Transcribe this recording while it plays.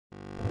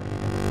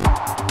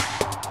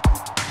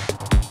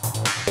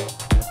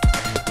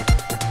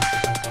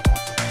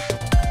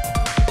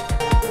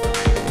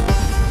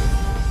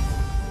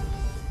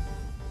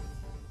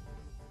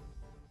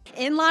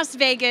in Las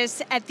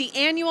Vegas at the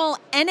annual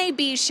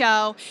NAB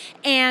show,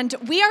 and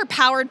we are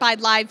powered by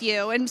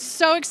LiveU. I'm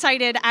so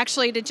excited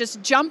actually to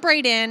just jump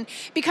right in,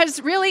 because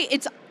really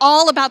it's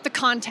all about the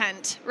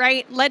content,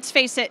 right? Let's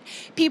face it,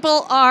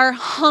 people are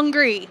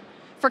hungry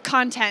for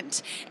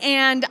content.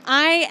 And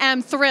I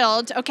am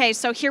thrilled. Okay,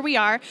 so here we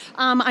are.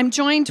 I'm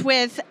joined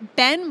with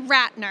Ben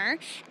Ratner,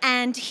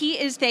 and he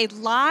is the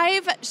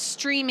live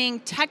streaming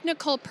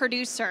technical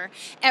producer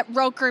at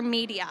Roker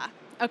Media.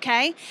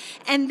 Okay,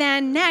 and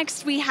then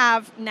next we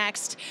have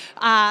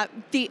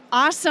the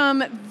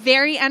awesome,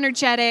 very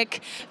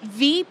energetic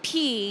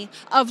VP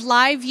of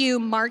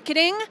LiveU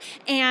Marketing,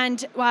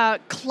 and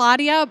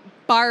Claudia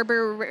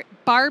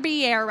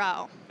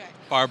Barbiero.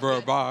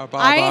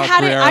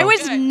 I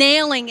was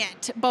nailing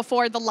it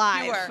before the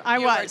live. You were. I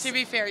was. To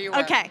be fair, you were.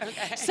 Okay.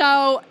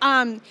 So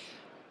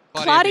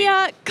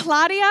Claudia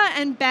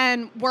and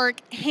Ben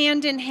work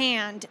hand in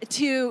hand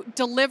to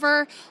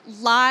deliver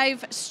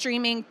live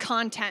streaming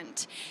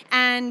content.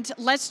 And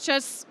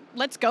let's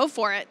go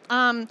for it.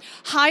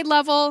 High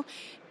level,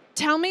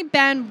 tell me,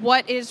 Ben,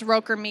 what is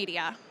Roker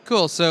Media?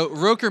 Cool. So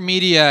Roker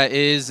Media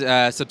is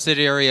a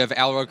subsidiary of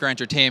Al Roker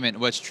Entertainment,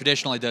 which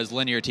traditionally does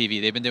linear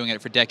TV. They've been doing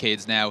it for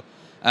decades now.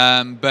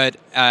 But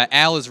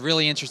Al is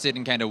really interested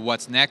in kind of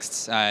what's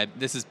next.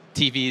 This is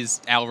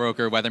TV's Al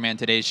Roker, Weatherman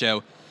Today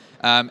show.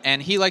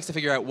 And he likes to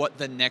figure out what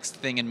the next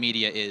thing in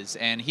media is.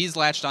 And he's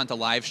latched onto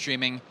live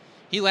streaming.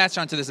 He latched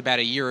onto this about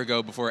a year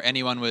ago before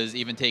anyone was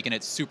even taking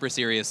it super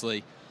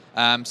seriously.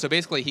 So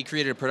basically, he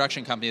created a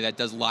production company that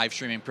does live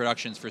streaming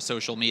productions for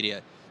social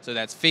media. So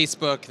that's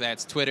Facebook,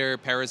 that's Twitter,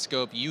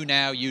 Periscope,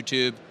 YouNow,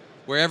 YouTube.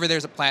 Wherever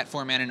there's a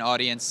platform and an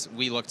audience,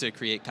 we look to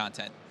create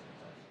content.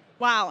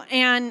 Wow,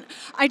 and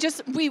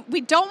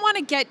we don't want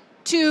to get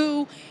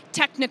too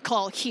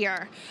technical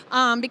here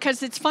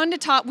because it's fun to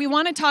talk. We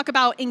want to talk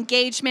about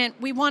engagement.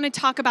 We want to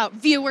talk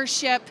about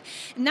viewership,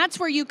 and that's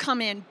where you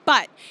come in.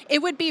 But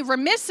it would be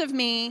remiss of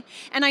me,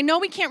 and I know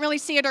we can't really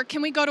see it, or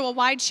can we go to a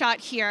wide shot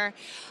here?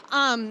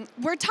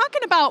 We're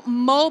talking about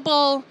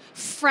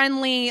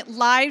mobile-friendly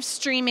live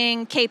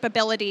streaming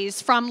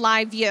capabilities from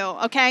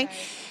LiveU, okay? Right.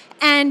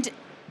 And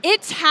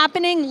it's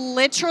happening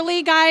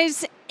literally,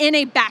 guys, in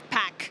a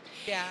backpack.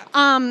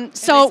 Yeah.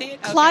 So, Okay.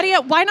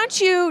 Claudia, why don't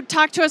you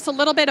talk to us a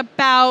little bit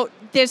about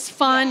this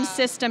fun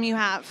system you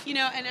have? You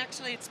know, and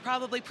actually it's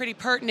probably pretty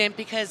pertinent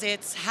because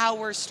it's how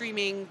we're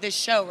streaming this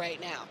show right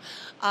now.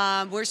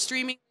 We're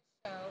streaming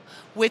the show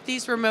with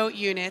these remote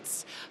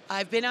units.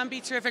 I've been on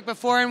Be Terrific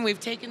before, and we've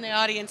taken the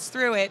audience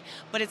through it,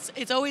 but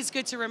it's always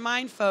good to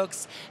remind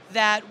folks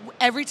that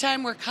every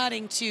time we're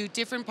cutting to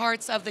different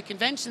parts of the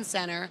convention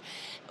center,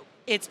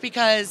 it's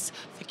because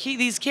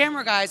these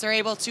camera guys are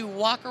able to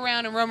walk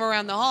around and roam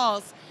around the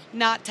halls,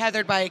 not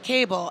tethered by a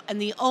cable.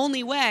 And the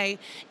only way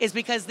is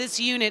because this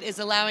unit is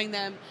allowing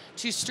them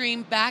to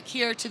stream back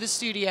here to the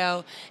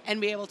studio and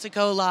be able to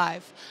go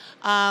live.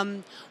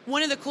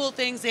 One of the cool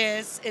things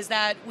is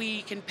that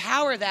we can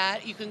power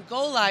that. You can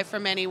go live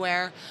from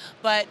anywhere.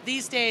 But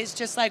these days,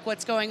 just like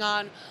what's going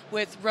on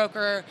with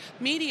Roker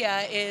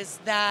Media, is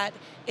that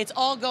it's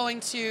all going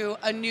to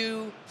a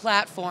new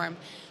platform.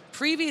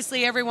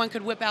 Previously, everyone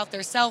could whip out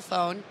their cell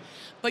phone,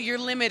 but you're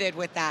limited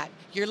with that.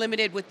 You're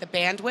limited with the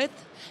bandwidth.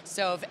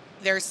 So if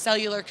there's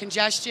cellular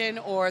congestion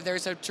or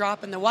there's a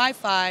drop in the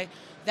Wi-Fi,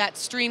 that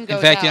stream goes out.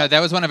 In fact, you know, that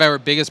was one of our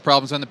biggest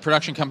problems when the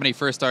production company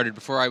first started.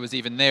 Before I was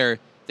even there,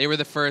 they were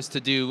the first to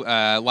do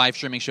live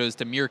streaming shows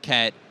to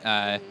Meerkat,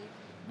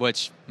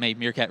 which made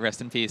Meerkat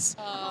rest in peace.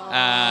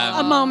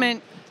 A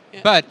moment.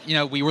 But, you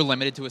know, we were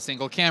limited to a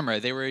single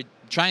camera. They were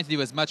trying to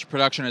do as much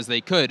production as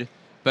they could,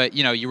 but,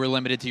 you know, you were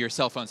limited to your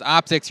cell phone's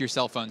optics, your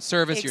cell phone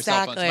service, your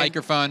cell phone's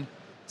microphone.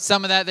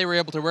 Some of that they were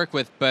able to work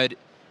with, but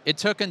it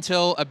took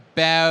until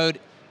about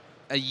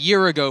a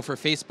year ago for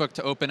Facebook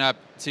to open up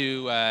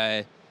to...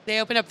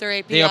 they open up their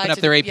API. They open up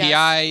their API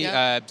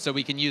yes, so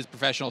we can use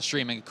professional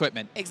streaming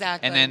equipment.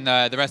 Exactly. And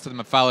then the rest of them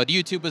have followed.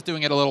 YouTube was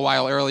doing it a little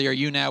while earlier.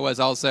 YouNow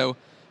was also.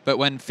 But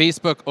when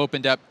Facebook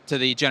opened up to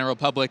the general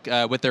public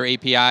with their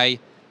API,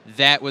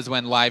 that was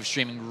when live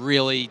streaming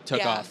really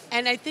took off.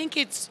 And I think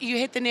you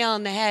hit the nail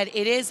on the head.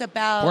 It is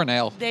about... Poor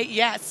nail.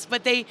 Yes,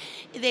 but they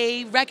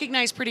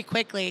recognize pretty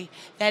quickly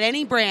that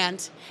any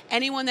brand,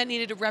 anyone that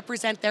needed to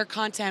represent their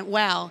content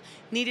well,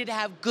 needed to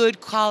have good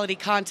quality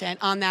content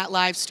on that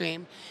live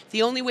stream.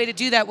 The only way to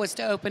do that was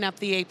to open up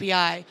the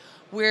API.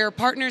 We're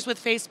partners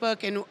with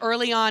Facebook and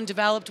early on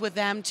developed with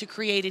them to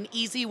create an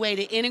easy way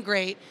to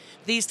integrate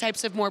these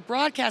types of more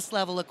broadcast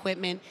level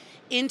equipment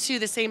into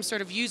the same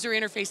sort of user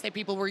interface that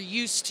people were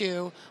used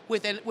to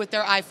with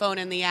their iPhone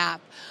and the app.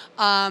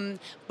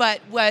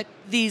 But what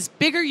these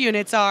bigger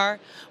units are,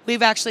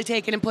 we've actually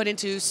taken and put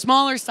into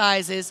smaller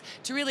sizes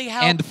to really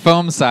help. And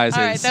foam sizes.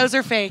 All right, those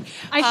are fake.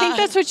 I think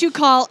that's what you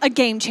call a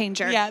game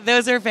changer. Yeah,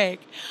 those are fake.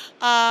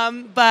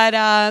 But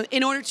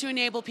in order to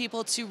enable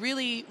people to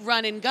really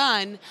run and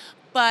gun,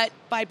 But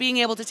by being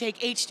able to take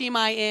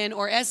HDMI in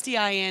or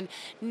SDI in,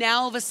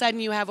 now all of a sudden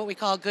you have what we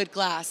call good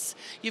glass.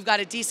 You've got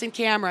a decent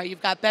camera,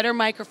 you've got better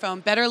microphone,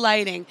 better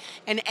lighting,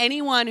 and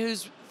anyone who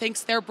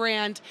thinks their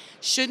brand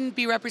shouldn't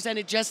be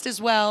represented just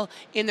as well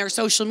in their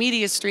social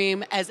media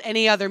stream as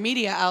any other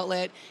media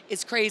outlet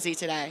is crazy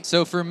today.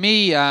 So for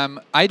me,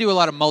 I do a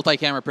lot of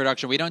multi-camera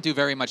production. We don't do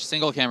very much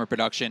single-camera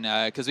production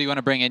because we want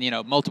to bring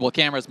in, multiple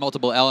cameras,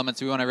 multiple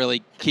elements. We want to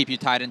really keep you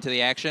tied into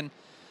the action.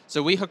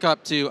 So we hook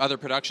up to other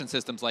production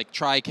systems like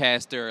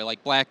TriCaster,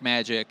 like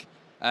Blackmagic,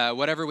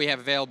 whatever we have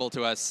available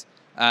to us.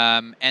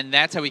 And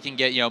that's how we can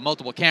get,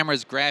 multiple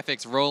cameras,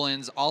 graphics,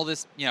 roll-ins, all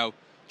this,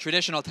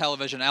 traditional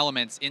television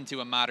elements into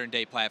a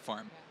modern-day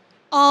platform.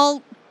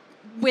 All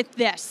with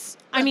this.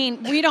 I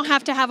mean, we don't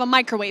have to have a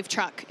microwave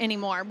truck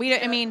anymore.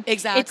 Exactly.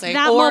 It's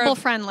that mobile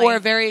friendly. Or a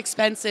very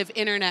expensive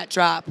internet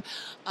drop.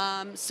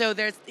 So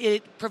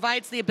it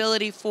provides the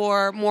ability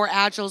for more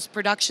agile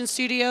production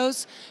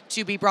studios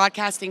to be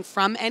broadcasting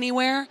from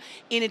anywhere,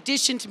 in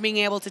addition to being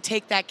able to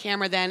take that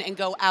camera then and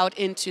go out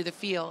into the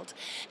field.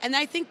 And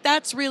I think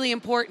that's really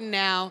important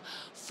now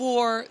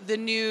for the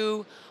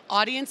new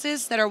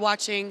audiences that are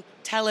watching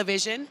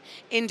television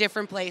in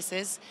different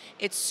places.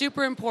 It's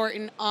super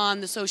important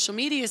on the social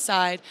media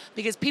side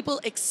because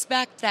people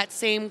expect that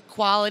same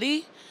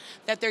quality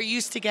that they're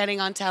used to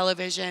getting on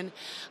television.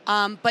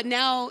 But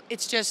now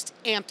it's just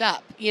amped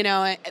up, for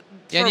a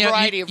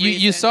variety of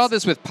reasons. You saw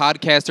this with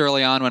podcasts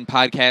early on when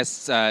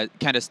podcasts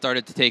kind of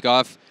started to take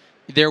off.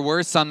 There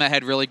were some that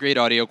had really great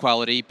audio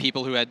quality,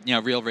 people who had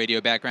real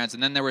radio backgrounds,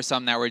 and then there were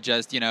some that were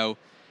just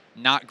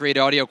not great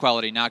audio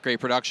quality, not great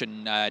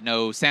production,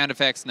 no sound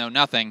effects, no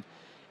nothing.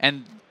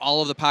 And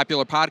all of the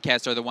popular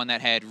podcasts are the one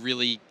that had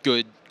really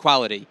good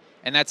quality.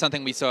 And that's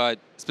something we saw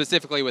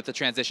specifically with the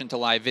transition to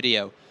live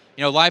video.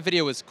 Live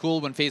video was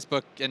cool when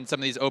Facebook and some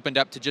of these opened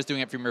up to just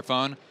doing it from your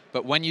phone.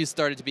 But when you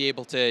started to be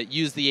able to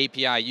use the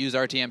API, use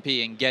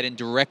RTMP, and get in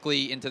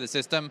directly into the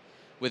system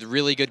with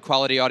really good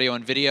quality audio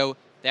and video,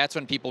 that's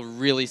when people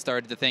really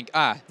started to think,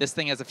 this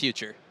thing has a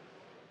future.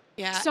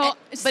 Yeah,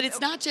 but it's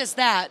not just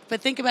that.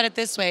 But think about it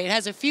this way. It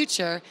has a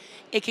future.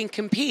 It can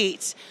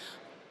compete.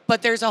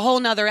 But there's a whole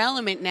nother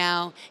element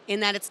now in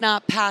that it's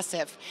not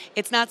passive.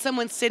 It's not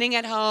someone sitting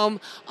at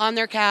home on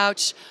their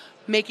couch,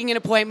 making an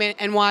appointment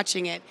and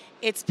watching it.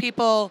 It's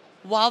people,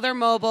 while they're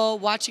mobile,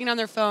 watching it on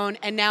their phone,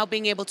 and now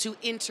being able to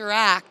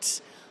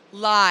interact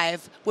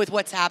live with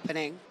what's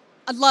happening.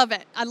 I love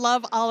it. I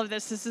love all of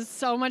this. This is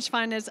so much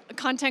fun as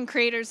content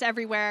creators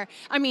everywhere.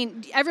 I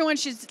mean, everyone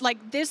should,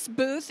 this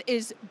booth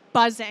is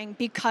buzzing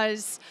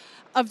because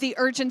of the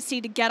urgency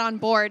to get on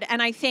board.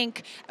 And I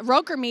think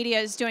Roker Media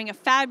is doing a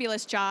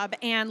fabulous job.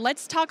 And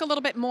let's talk a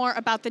little bit more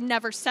about the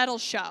Never Settle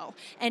show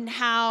and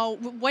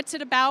what's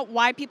it about,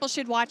 why people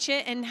should watch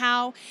it, and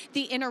how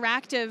the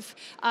interactive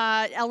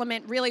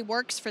element really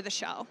works for the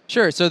show.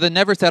 Sure. So the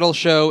Never Settle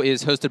show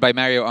is hosted by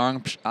Mario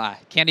Armstrong.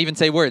 Can't even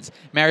say words.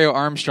 Mario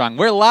Armstrong.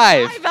 We're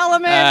live. Live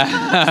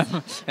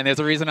element. And there's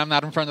a reason I'm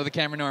not in front of the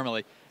camera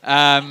normally.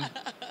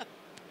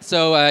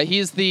 So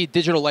he's the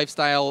digital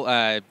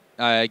lifestyle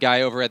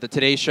guy over at the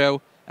Today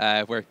Show,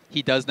 where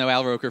he does know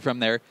Al Roker from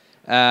there.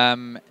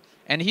 And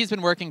he's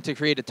been working to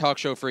create a talk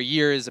show for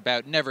years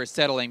about never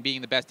settling, being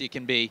the best you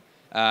can be,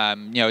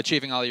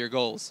 achieving all your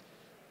goals.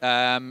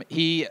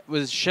 He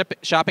was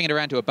shopping it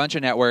around to a bunch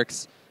of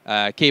networks,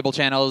 cable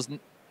channels.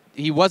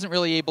 He wasn't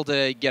really able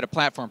to get a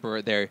platform for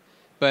it there.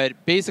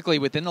 But basically,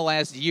 within the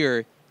last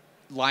year,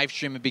 live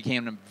streaming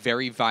became a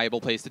very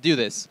viable place to do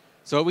this.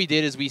 So what we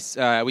did is we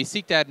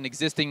seeked out an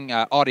existing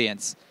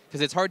audience,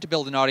 because it's hard to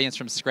build an audience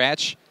from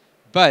scratch.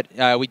 But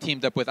we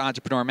teamed up with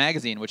Entrepreneur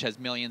Magazine, which has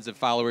millions of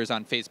followers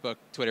on Facebook,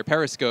 Twitter,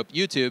 Periscope,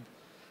 YouTube.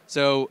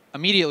 So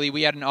immediately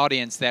we had an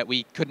audience that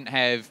we couldn't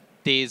have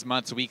days,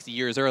 months, weeks,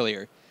 years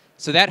earlier.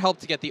 So that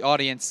helped to get the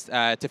audience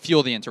to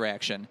fuel the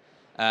interaction.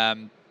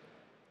 So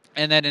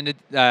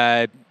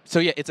yeah,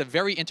 it's a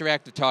very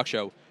interactive talk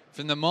show.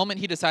 From the moment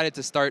he decided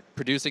to start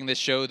producing this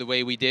show the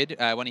way we did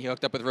when he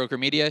hooked up with Roker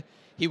Media,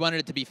 he wanted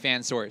it to be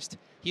fan-sourced.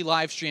 He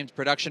live-streamed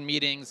production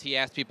meetings. He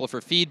asked people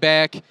for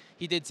feedback.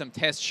 He did some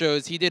test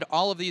shows. He did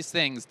all of these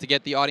things to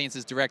get the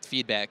audience's direct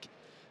feedback.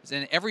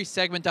 And every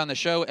segment on the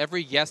show,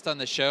 every guest on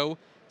the show,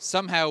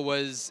 somehow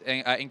was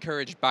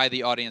encouraged by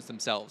the audience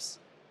themselves.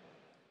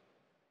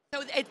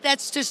 So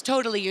that's just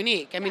totally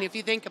unique. I mean, if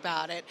you think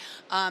about it,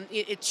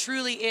 it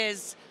truly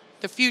is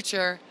the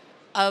future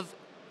of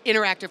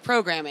interactive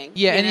programming.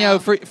 Yeah,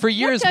 and for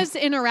years... What does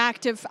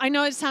interactive... I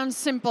know it sounds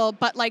simple,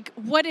 but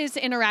what is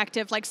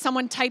interactive? Like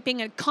someone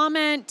typing a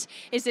comment?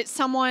 Is it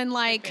someone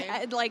like...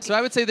 So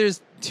I would say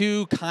there's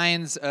two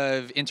kinds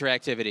of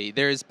interactivity.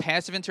 There's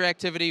passive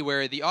interactivity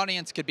where the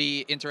audience could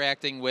be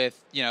interacting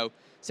with,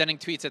 sending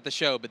tweets at the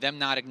show, but them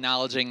not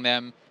acknowledging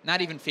them,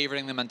 not even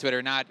favoriting them on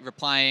Twitter, not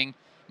replying,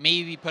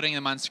 maybe putting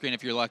them on screen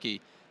if you're lucky.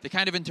 The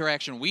kind of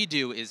interaction we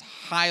do is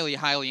highly,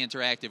 highly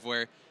interactive,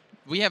 where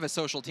we have a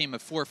social team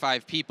of 4 or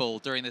 5 people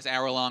during this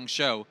hour-long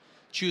show,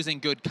 choosing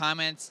good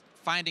comments,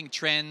 finding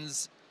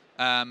trends,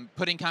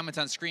 putting comments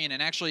on screen,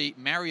 and actually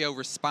Mario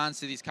responds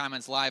to these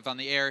comments live on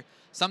the air.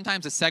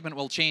 Sometimes a segment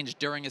will change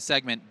during a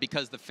segment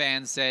because the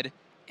fans said,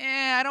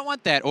 I don't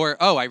want that, or,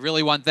 oh, I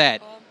really want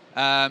that.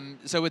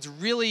 So it's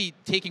really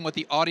taking what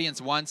the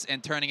audience wants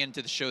and turning it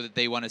into the show that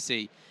they want to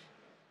see.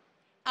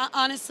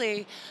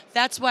 Honestly,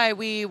 that's why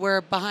we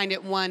were behind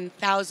it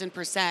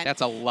 1,000%.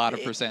 That's a lot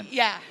of percent.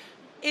 Yeah.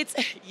 It's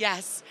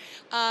yes.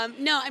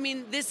 No, I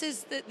mean this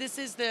is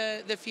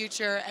the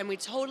future, and we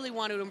totally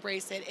want to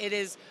embrace it. It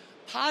is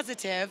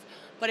positive,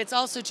 but it's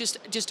also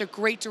just a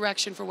great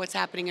direction for what's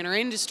happening in our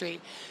industry.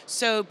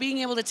 So being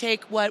able to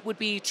take what would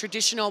be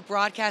traditional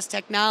broadcast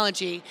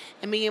technology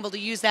and being able to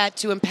use that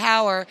to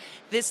empower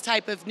this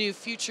type of new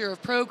future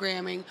of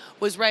programming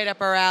was right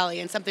up our alley,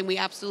 and something we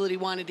absolutely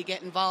wanted to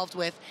get involved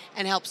with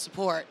and help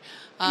support.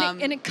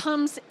 And it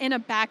comes in a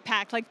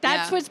backpack. Like,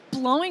 that's what's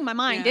blowing my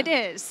mind. Yeah. It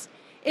is.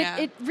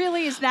 It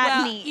really is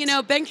that neat. You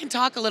know, Ben can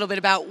talk a little bit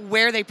about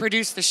where they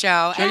produce the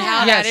show and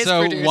how that is so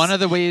produced. One of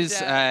the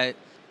ways,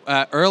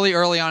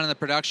 early on in the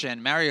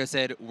production, Mario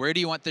said, where do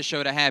you want the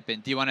show to happen?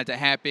 Do you want it to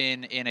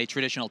happen in a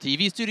traditional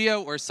TV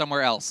studio or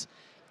somewhere else?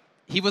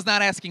 He was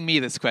not asking me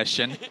this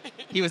question.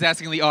 He was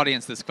asking the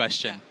audience this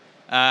question.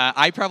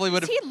 I probably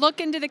would have... Does he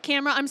look into the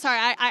camera? I'm sorry,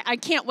 I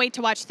can't wait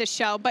to watch this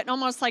show, but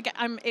almost like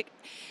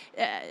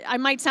I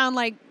might sound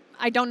like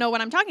I don't know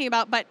what I'm talking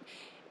about, but...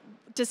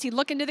 Does he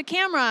look into the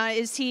camera?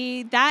 Is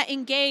he that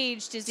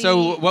engaged? Is he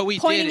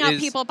pointing out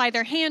people by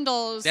their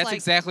handles? That's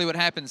exactly what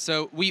happens.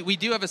 So we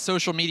do have a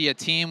social media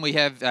team. We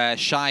have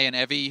Shai and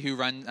Evie who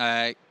run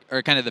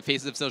are kind of the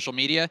faces of social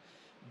media.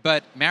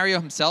 But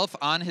Mario himself,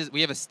 we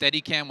have a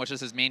Steadicam, which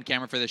is his main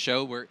camera for the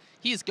show, where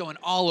he's going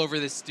all over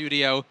this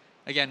studio.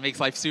 Again, makes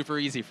life super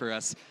easy for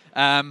us.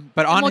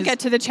 We'll get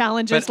to the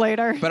challenges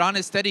later. But on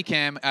his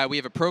Steadicam, we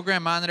have a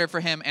program monitor for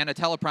him and a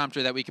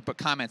teleprompter that we can put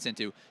comments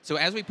into. So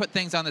as we put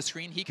things on the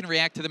screen, he can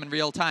react to them in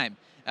real time.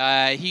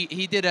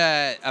 He did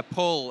a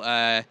poll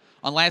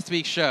on last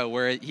week's show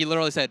where he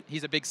literally said,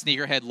 he's a big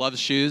sneakerhead, loves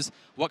shoes.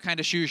 What kind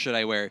of shoes should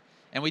I wear?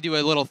 And we do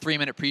a little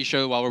 3-minute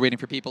pre-show while we're waiting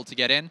for people to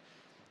get in.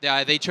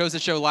 They chose the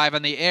show live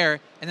on the air,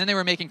 and then they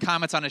were making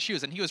comments on his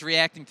shoes, and he was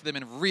reacting to them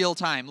in real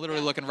time,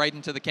 literally looking right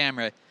into the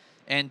camera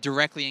and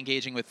directly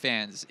engaging with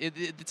fans.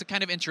 It's a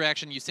kind of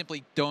interaction you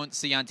simply don't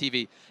see on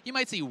TV. You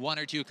might see 1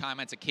 or 2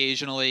 comments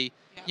occasionally.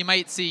 Yeah. You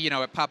might see,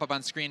 it pop up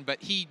on screen, but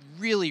he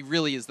really,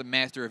 really is the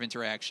master of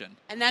interaction.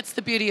 And that's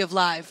the beauty of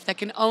live. That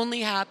can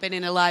only happen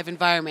in a live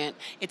environment.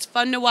 It's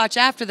fun to watch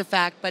after the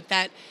fact, but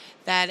that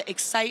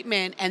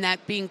excitement and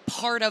that being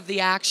part of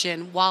the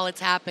action while it's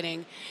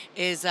happening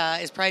is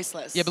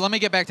priceless. Yeah, but let me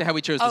get back to how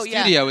we chose the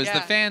studio.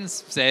 The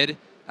fans said,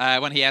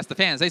 when he asked the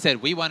fans, they said,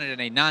 we wanted it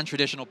in a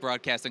non-traditional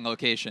broadcasting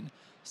location.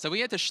 So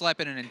we had to schlep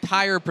in an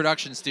entire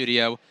production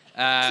studio.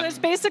 So it's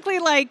basically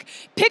like,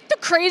 pick the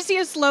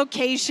craziest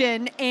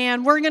location,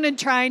 and we're going to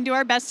try and do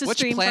our best to stream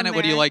from there. Which planet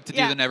would you like to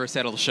do the Never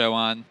Settle show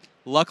on?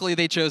 Luckily,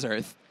 they chose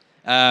Earth.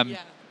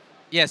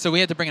 So we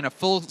had to bring in a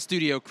full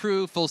studio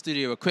crew, full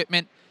studio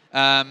equipment.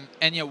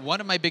 And one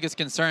of my biggest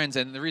concerns,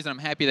 and the reason I'm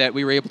happy that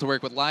we were able to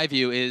work with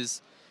LiveU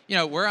is,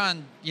 we're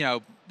on,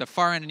 the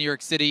far end of New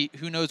York City.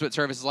 Who knows what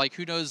service is like?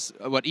 Who knows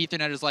what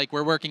Ethernet is like?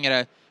 We're working at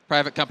a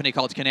private company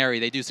called Canary.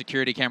 They do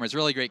security cameras.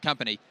 Really great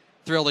company.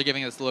 Thrilled they're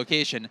giving us the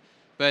location.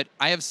 But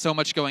I have so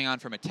much going on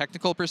from a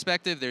technical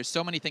perspective. There's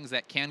so many things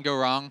that can go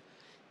wrong.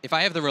 If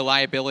I have the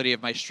reliability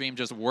of my stream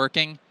just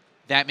working,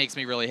 that makes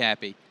me really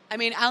happy. I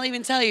mean, I'll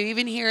even tell you,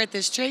 even here at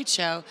this trade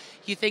show,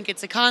 you think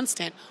it's a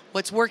constant.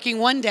 What's working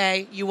one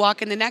day, you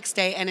walk in the next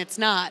day, and it's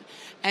not.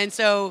 And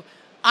so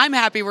I'm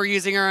happy we're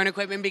using our own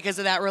equipment because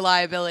of that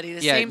reliability.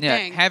 The same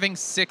thing. Having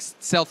 6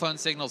 cell phone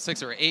signals,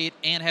 6 or 8,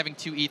 and having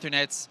 2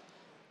 Ethernets,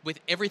 with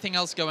everything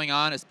else going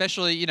on,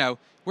 especially,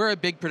 we're a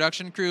big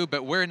production crew,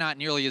 but we're not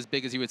nearly as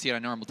big as you would see on a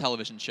normal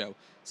television show.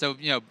 So,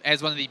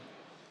 as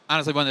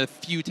honestly one of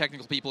the few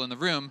technical people in the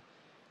room,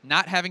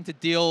 not having to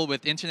deal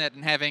with internet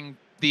and having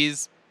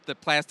the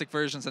plastic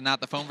versions and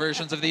not the foam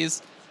versions of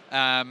these,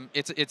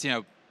 it's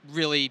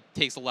really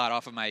takes a lot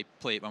off of my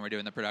plate when we're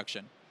doing the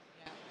production.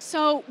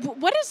 So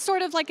what is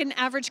sort of like an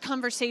average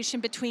conversation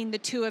between the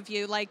two of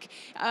you? Like,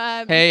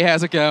 hey,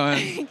 how's it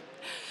going?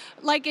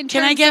 Like, in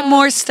can terms I get of,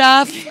 more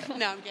stuff?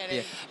 No, I'm kidding.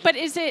 Yeah. But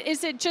is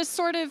it just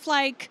sort of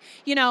like,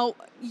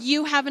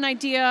 you have an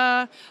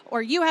idea,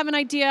 or you have an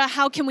idea,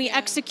 how can we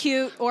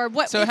execute, or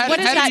what? So what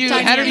is that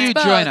how do you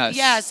join us?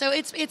 Yeah, so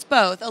it's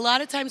both. A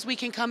lot of times we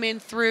can come in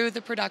through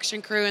the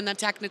production crew and the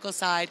technical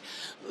side.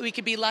 We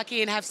could be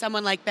lucky and have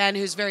someone like Ben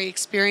who's very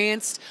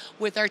experienced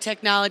with our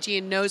technology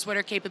and knows what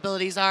our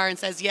capabilities are and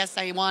says, yes,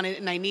 I want it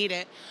and I need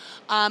it.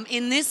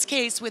 In this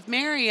case with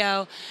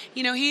Mario,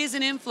 he is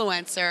an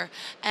influencer,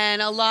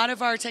 and a lot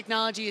of our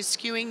technology is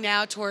skewing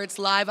now towards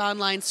live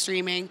online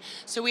streaming.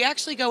 So we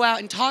actually go out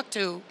and talk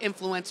to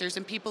influencers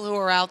and people who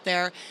are out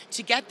there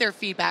to get their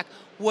feedback.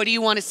 What do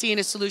you want to see in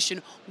a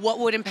solution? What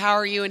would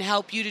empower you and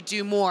help you to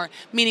do more?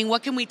 Meaning,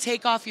 what can we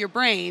take off your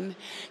brain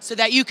so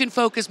that you can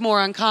focus more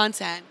on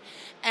content?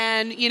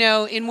 And, you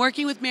know, in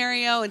working with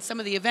Mario and some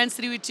of the events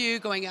that he would do,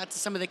 going out to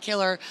some of the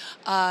killer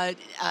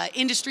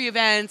industry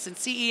events and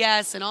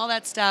CES and all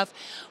that stuff,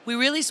 we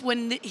really,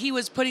 when he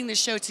was putting the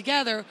show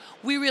together,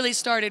 we really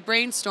started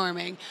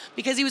brainstorming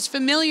because he was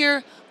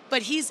familiar,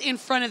 but he's in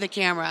front of the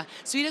camera,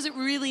 so he doesn't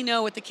really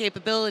know what the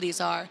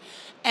capabilities are.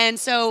 And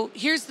so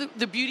here's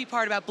the beauty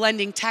part about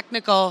blending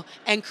technical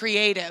and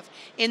creative,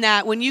 in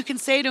that when you can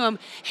say to him,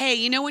 hey,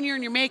 you know when you're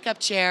in your makeup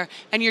chair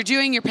and you're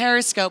doing your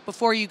periscope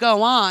before you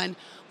go on,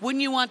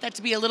 wouldn't you want that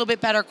to be a little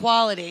bit better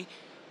quality?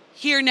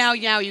 Here, now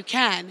you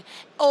can.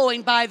 Oh,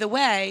 and by the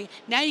way,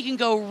 now you can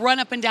go run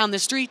up and down the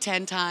street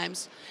 10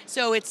 times.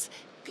 So it's...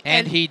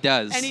 And he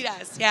does. And he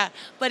does, yeah.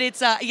 But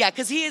it's,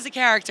 because he is a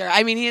character.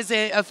 I mean, he is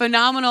a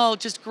phenomenal,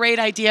 just great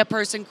idea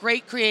person,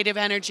 great creative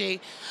energy.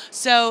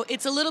 So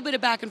it's a little bit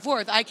of back and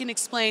forth. I can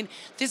explain,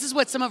 this is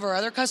what some of our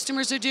other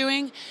customers are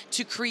doing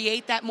to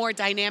create that more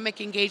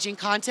dynamic, engaging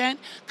content,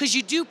 because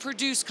you do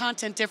produce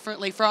content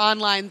differently for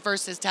online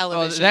versus television.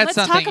 Well, that's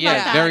Let's something, talk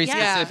about that. very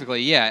Yeah.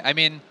 specifically, yeah. I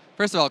mean,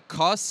 first of all,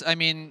 costs, I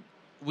mean,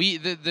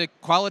 the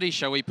quality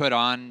show we put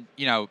on,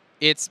 you know,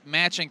 it's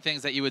matching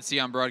things that you would see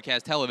on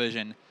broadcast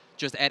television,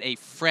 just at a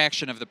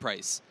fraction of the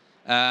price.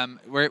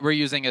 We're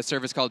using a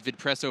service called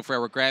VidPresso for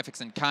our graphics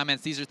and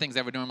comments. These are things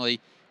that would normally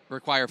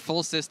require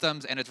full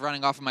systems, and it's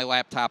running off of my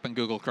laptop and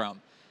Google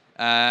Chrome.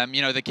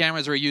 You know, the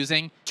cameras we're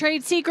using...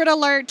 Trade secret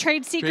alert,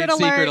 trade secret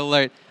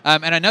alert.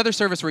 And another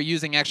service we're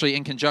using actually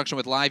in conjunction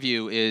with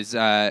LiveU is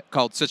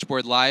called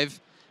Switchboard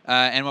Live.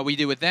 And what we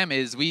do with them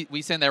is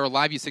we send our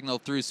LiveU signal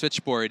through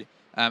Switchboard,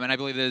 and I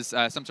believe there's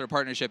some sort of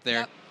partnership there.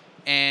 Yep.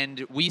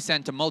 And we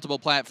send to multiple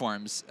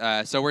platforms.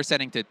 So we're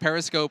sending to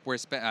Periscope, we're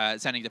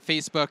sending to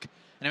Facebook,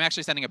 and I'm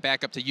actually sending a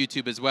backup to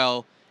YouTube as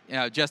well, you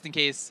know, just in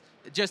case,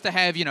 just to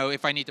have, you know,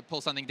 if I need to pull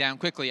something down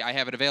quickly, I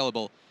have it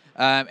available.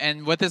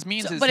 And what this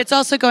means is... But it's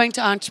also going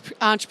to Entrepreneur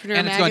Magazine.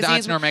 And it's going to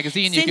Entrepreneur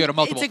Magazine. You can go to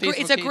multiple Facebook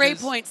It's a great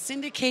pages. point.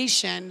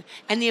 Syndication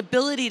and the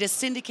ability to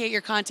syndicate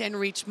your content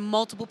and reach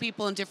multiple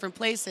people in different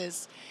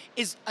places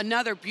is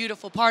another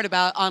beautiful part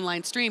about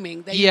online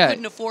streaming that you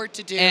couldn't afford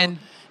to do. And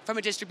from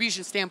a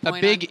distribution standpoint.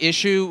 A big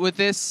issue with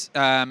this,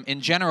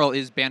 in general,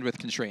 is bandwidth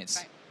constraints.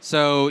 Right.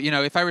 So, you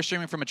know, if I were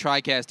streaming from a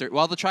TriCaster,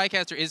 while the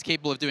TriCaster is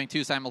capable of doing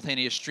 2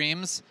 simultaneous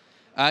streams,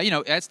 you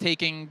know, that's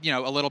taking, you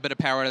know, a little bit of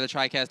power out of the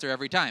TriCaster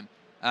every time.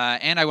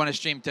 And I want to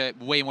stream to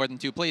way more than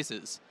 2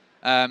 places.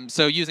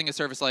 So using a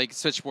service like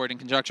Switchboard in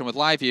conjunction with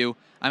LiveU,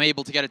 I'm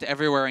able to get it to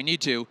everywhere I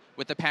need to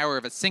with the power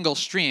of a single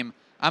stream.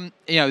 You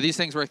know, these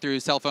things work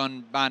through cell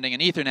phone bonding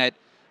and Ethernet.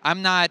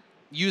 I'm not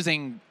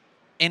using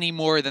any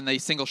more than the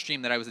single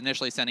stream that I was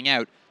initially sending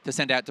out to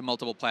send out to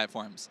multiple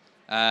platforms.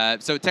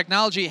 So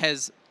technology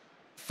has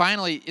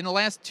finally, in the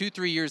last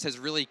 2-3 years, has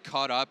really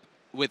caught up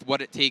with what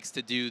it takes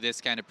to do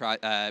this kind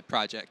of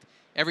project.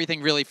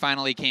 Everything really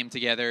finally came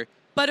together.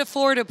 But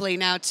affordably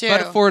now, too.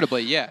 But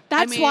affordably, yeah.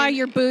 That's why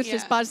your booth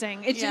is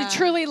buzzing. It's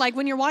truly, like,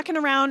 when you're walking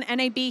around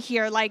NAB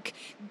here, like,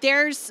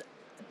 there's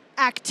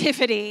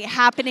activity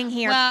happening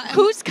here. Well,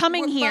 who's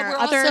coming here?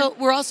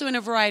 We're also in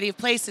a variety of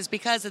places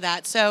because of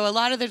that. So a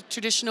lot of the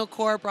traditional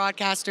core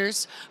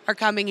broadcasters are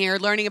coming here,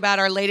 learning about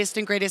our latest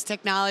and greatest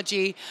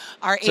technology.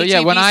 Our so yeah,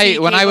 when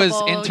I was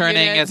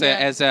interning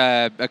as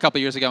a couple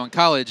years ago in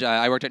college,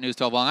 I worked at News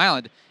 12 Long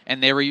Island,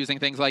 and they were using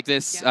things like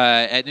this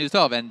at News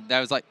 12, and I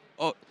was like,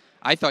 oh,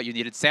 I thought you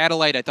needed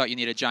satellite. I thought you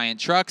needed giant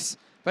trucks,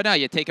 but no,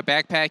 you take a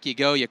backpack, you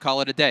go, you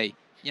call it a day.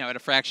 You know, at a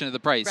fraction of the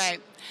price. Right.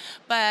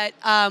 But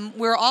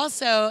we're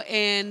also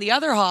in the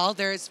other hall.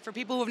 There's, for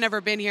people who have never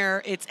been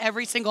here, it's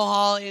every single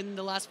hall in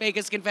the Las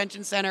Vegas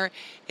Convention Center.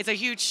 It's a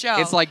huge show.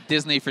 It's like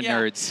Disney for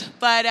nerds.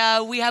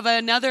 But we have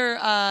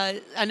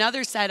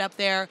another setup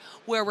there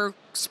where we're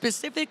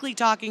specifically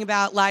talking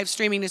about live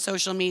streaming to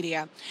social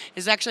media.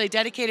 There's actually a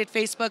dedicated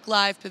Facebook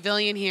Live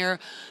pavilion here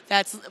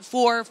that's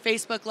for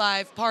Facebook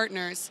Live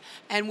partners,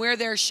 and where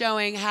they're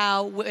showing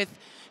how with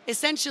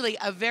essentially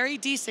a very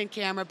decent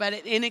camera, but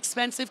an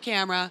inexpensive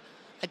camera,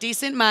 a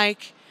decent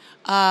mic,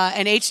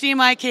 an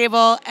HDMI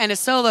cable, and a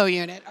solo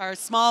unit, our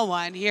small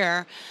one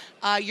here,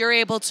 you're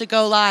able to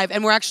go live.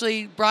 And we're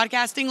actually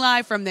broadcasting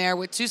live from there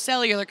with 2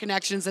 cellular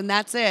connections, and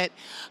that's it.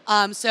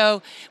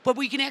 But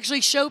we can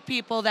actually show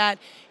people that,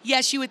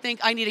 yes, you would think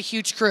I need a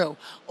huge crew,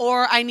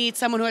 or I need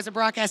someone who has a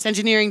broadcast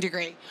engineering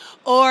degree,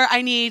 or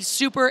I need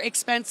super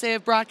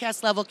expensive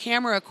broadcast level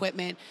camera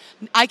equipment.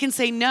 I can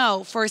say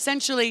no for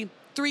essentially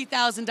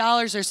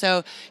 $3,000 or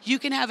so. You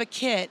can have a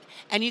kit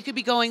and you could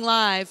be going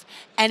live,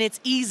 and it's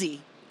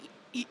easy.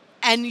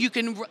 And you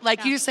can,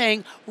 like you're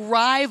saying,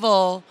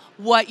 rival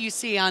what you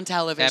see on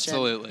television.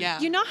 Absolutely. Yeah.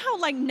 You know how,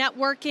 like,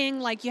 networking,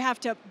 like, you have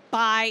to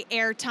buy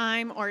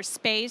airtime or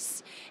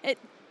space?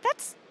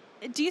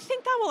 Do you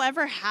think that will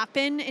ever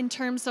happen in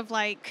terms of,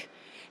 like,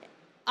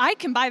 I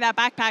can buy that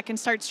backpack and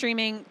start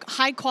streaming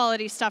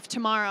high-quality stuff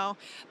tomorrow,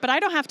 but I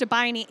don't have to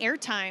buy any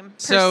airtime, per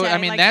So, se. I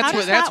mean, like,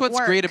 that's what's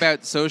work? great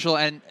about social.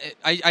 And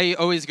I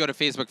always go to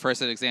Facebook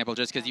first as an example,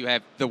 just because you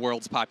have the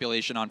world's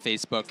population on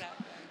Facebook.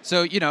 Exactly.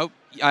 So, you know,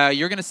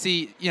 you're going to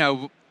see, you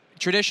know,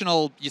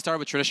 you started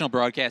with traditional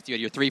broadcast. You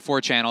had your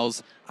 3-4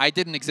 channels. I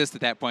didn't exist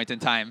at that point in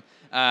time.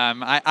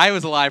 I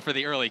was alive for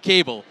the early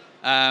cable.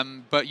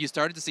 But you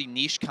started to see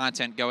niche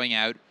content going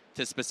out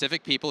to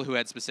specific people who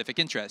had specific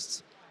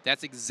interests.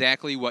 That's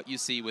exactly what you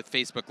see with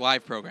Facebook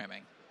Live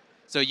programming.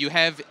 So you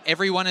have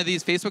every one of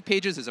these Facebook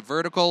pages is a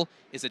vertical,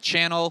 is a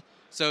channel.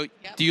 So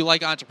do you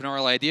like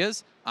entrepreneurial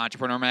ideas?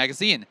 Entrepreneur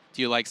Magazine.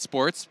 Do you like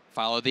sports?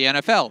 Follow the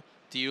NFL.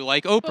 Do you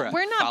like Oprah? But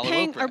we're not Follow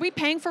paying. Oprah. Are we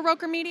paying for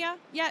Roker Media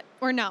yet,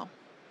 or no?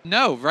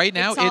 No, right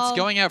now it's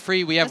going out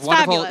free. We have It's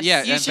wonderful, fabulous.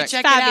 yeah. You in should fact-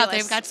 check it out.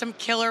 Fabulous. They've got some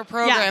killer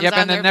programs Yep, on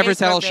and the their Never Facebook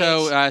Settle page.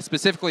 show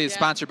specifically is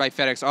sponsored by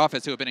FedEx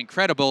Office, who have been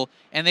incredible,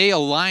 and they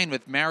align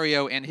with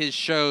Mario and his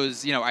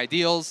show's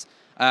ideals.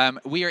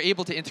 We are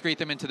able to integrate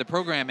them into the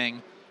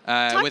programming.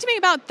 Talk to me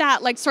about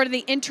that, like sort of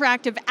the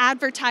interactive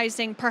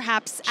advertising,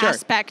 perhaps,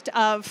 aspect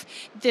of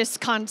this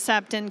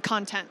concept and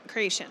content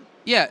creation.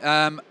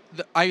 Yeah,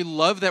 I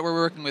love that we're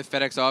working with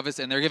FedEx Office,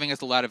 and they're giving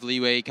us a lot of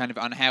leeway kind of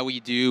on how we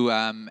do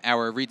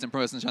our reads and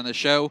promotions on the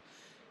show.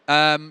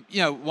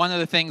 One of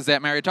the things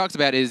that Mario talks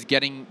about is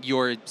getting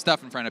your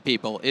stuff in front of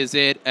people. Is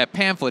it a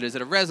pamphlet? Is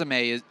it a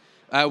resume?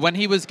 When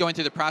he was going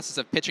through the process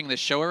of pitching this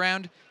show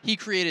around, he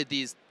created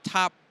these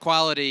top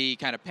quality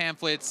kind of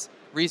pamphlets,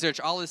 research,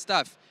 all this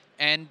stuff.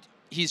 And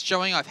he's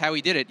showing off how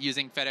he did it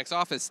using FedEx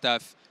Office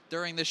stuff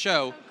during the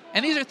show.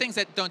 And these are things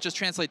that don't just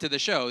translate to the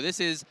show. This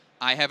is,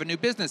 I have a new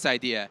business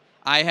idea.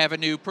 I have a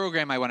new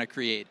program I want to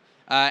create.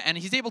 And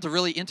he's able to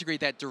really integrate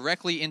that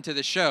directly into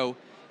the show.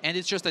 And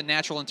it's just a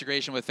natural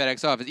integration with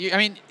FedEx Office. I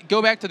mean,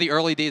 go back to the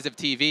early days of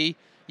TV.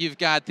 You've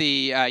got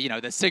the,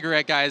 the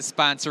cigarette guys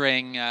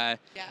sponsoring.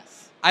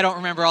 Yes. I don't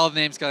remember all of the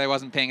names because I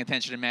wasn't paying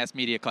attention in mass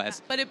media class.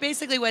 But it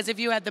basically was, if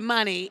you had the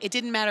money, it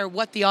didn't matter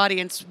what the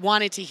audience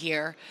wanted to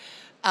hear.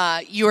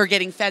 You were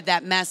getting fed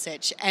that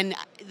message, and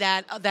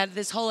that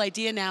this whole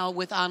idea now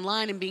with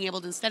online and being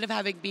able to, instead of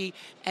having to be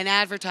an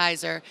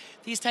advertiser,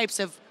 these types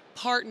of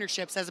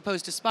partnerships as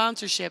opposed to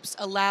sponsorships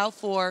allow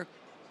for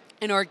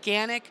an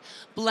organic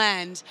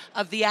blend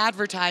of the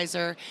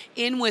advertiser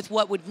in with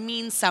what would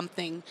mean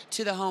something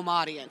to the home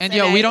audience. And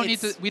we don't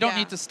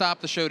need to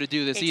stop the show to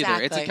do this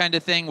either. It's the kind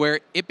of thing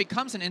where it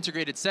becomes an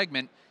integrated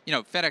segment.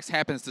 FedEx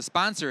happens to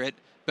sponsor it,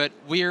 but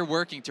we're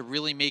working to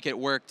really make it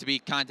work to be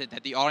content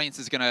that the audience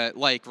is going to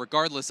like,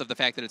 regardless of the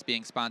fact that it's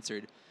being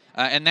sponsored.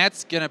 And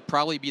that's going to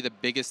probably be the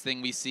biggest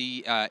thing we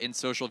see in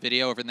social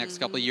video over the next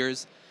couple of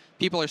years.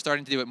 People are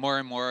starting to do it more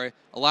and more.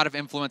 A lot of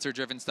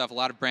influencer-driven stuff, a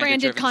lot of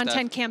branded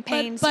content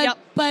campaigns.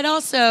 But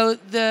also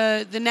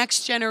the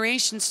next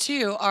generations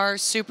too are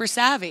super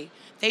savvy.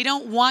 They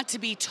don't want to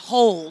be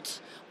told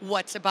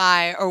what to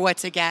buy or what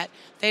to get.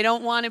 They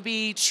don't want to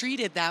be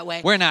treated that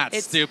way. We're not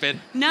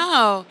stupid.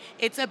 No,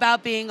 it's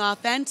about being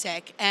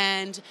authentic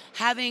and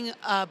having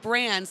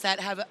brands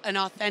that have an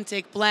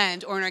authentic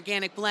blend or an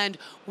organic blend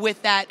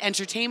with that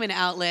entertainment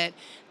outlet.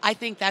 I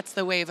think that's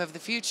the wave of the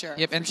future.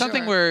 Yep, and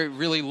something we're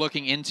really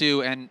looking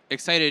into and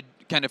excited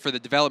kind of for the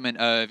development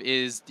of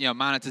is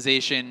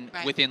monetization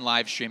within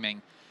live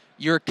streaming.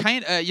 You're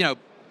kind of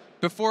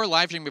before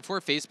live streaming, before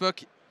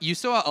Facebook, you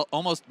saw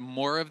almost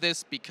more of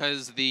this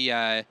because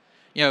the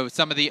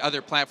some of the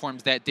other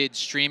platforms that did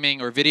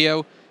streaming or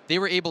video, they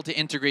were able to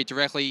integrate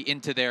directly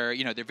into their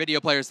their video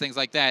players, things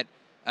like that.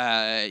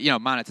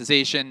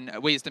 Monetization,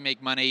 ways to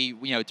make money,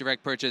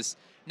 direct purchase.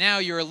 Now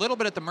you're a little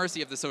bit at the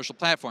mercy of the social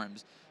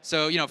platforms.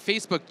 So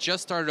Facebook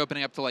just started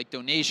opening up to like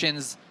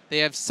donations. They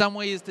have some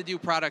ways to do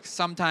products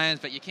sometimes,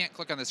 but you can't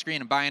click on the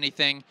screen and buy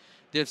anything.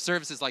 They have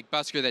services like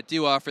Busker that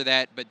do offer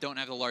that, but don't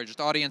have the largest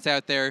audience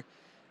out there.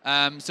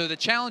 So the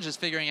challenge is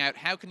figuring out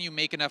how can you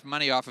make enough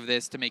money off of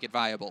this to make it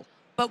viable.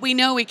 But we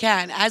know we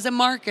can. As a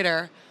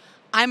marketer,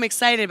 I'm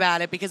excited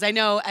about it because I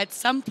know at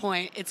some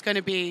point it's going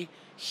to be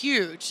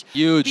huge.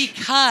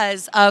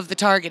 Because of the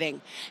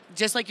targeting.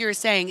 Just like you were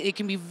saying, it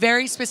can be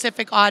very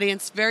specific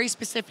audience, very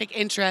specific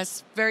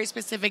interests, very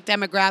specific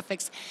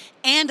demographics,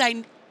 and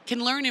I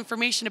can learn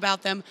information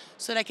about them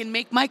so that I can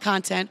make my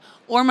content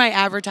or my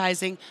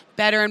advertising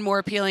better and more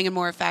appealing and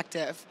more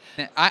effective.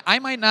 I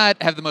might not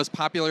have the most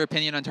popular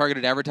opinion on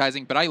targeted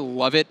advertising, but I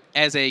love it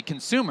as a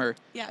consumer,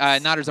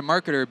 not as a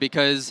marketer,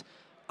 because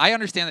I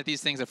understand that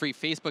these things are free.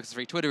 Facebook is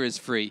free. Twitter is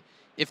free.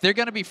 If they're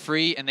going to be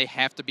free and they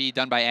have to be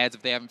done by ads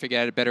if they haven't figured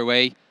out a better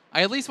way,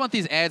 I at least want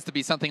these ads to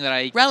be something that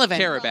I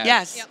care about.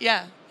 Yes,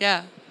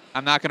 yeah.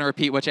 I'm not going to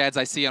repeat which ads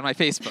I see on my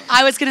Facebook.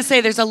 I was going to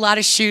say there's a lot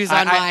of shoes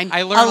online.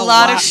 I learn a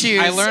lot of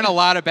shoes. I learn a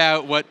lot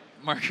about what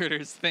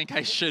marketers think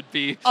I should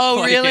be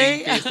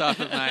really? based off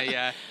of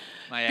my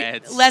my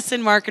ads.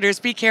 Lesson marketers,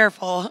 be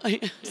careful.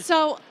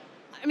 So,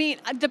 I mean,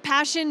 the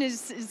passion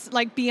is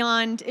like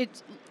beyond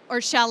it,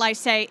 or shall I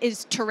say,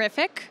 is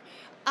terrific.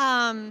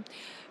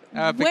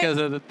 Because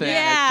of the thing,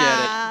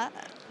 yeah. I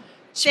get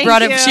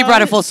it. She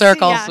brought it full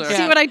circle. Yeah.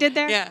 See what I did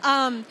there?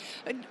 Yeah.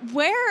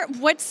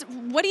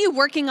 What are you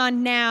working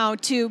on now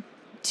to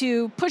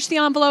to push the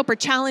envelope or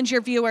challenge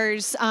your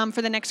viewers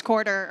for the next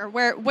quarter,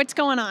 or what's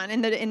going on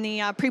in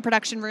the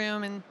pre-production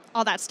room and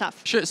all that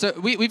stuff? Sure. So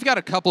we've got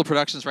a couple of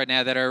productions right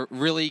now that are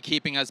really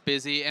keeping us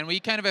busy, and we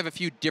kind of have a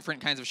few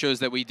different kinds of shows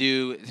that we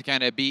do to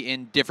kind of be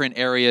in different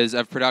areas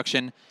of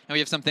production, and we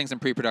have some things in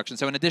pre-production.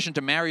 So in addition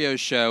to Mario's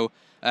show,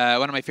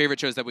 one of my favorite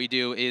shows that we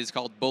do is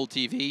called Bull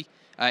TV.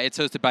 It's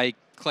hosted by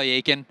Clay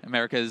Aiken,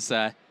 America's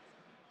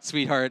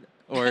sweetheart,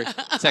 or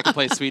second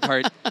place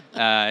sweetheart,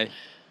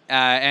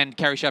 and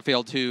Carrie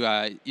Sheffield, who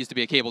used to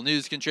be a cable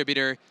news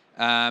contributor.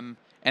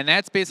 And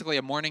that's basically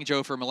a morning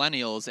show for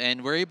millennials,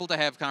 and we're able to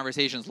have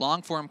conversations,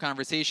 long-form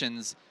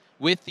conversations,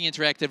 with the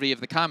interactivity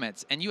of the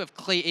comments. And you have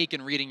Clay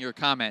Aiken reading your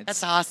comments.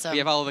 That's awesome. We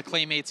have all of the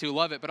Claymates who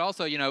love it, but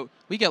also, you know,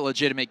 we get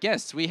legitimate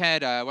guests. We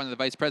had one of the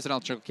vice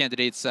presidential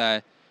candidates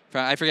from,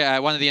 I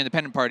forget, one of the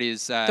independent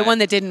parties. The one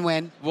that didn't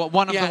win. Well,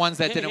 one of the ones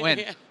that didn't win.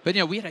 Yeah. But,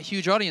 you know, we had a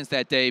huge audience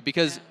that day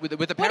because with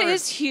the power. What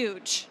is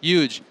huge?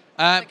 Huge.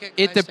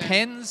 It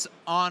depends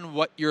on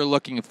what you're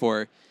looking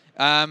for.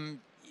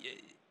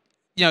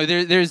 You know,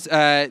 there's.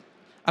 I'm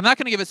not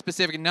going to give a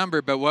specific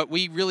number, but what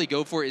we really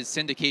go for is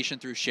syndication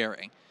through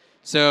sharing.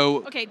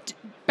 So. Okay,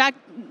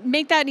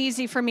 make that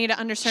easy for me to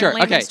understand Sure,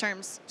 layman's okay.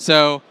 terms.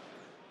 So,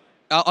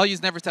 I'll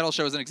use Never Settle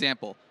Show as an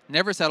example.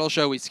 Never Settle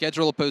Show, we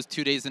schedule a post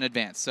 2 days in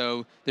advance.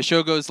 So the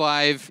show goes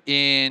live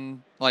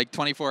in like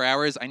 24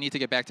 hours. I need to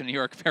get back to New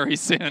York very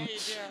soon.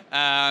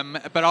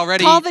 But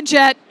already. Call the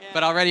jet.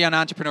 But already on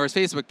Entrepreneur's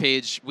Facebook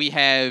page, we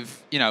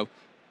have, you know,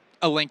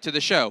 a link to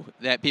the show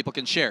that people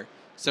can share.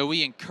 So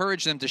we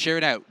encourage them to share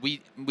it out. We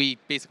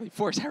basically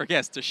force our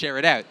guests to share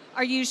it out.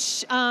 Are you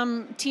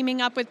teaming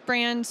up with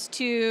brands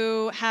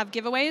to have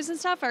giveaways and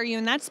stuff? Are you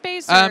in that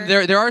space?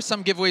 There are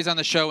some giveaways on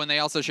the show, and they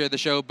also share the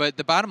show. But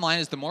the bottom line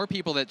is the more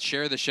people that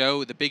share the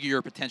show, the bigger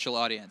your potential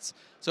audience.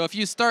 So if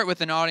you start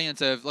with an audience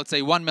of, let's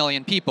say, 1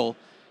 million people,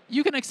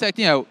 you can expect,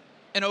 you know,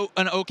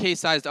 an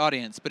okay-sized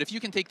audience. But if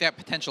you can take that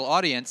potential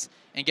audience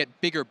and get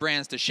bigger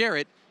brands to share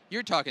it,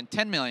 you're talking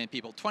 10 million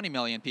people, 20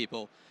 million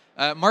people.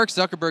 Mark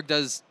Zuckerberg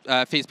does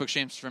Facebook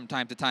streams from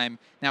time to time.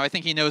 Now, I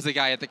think he knows the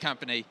guy at the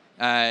company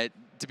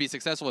to be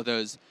successful with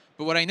those.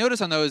 But what I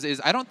notice on those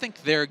is I don't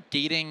think they're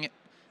gating,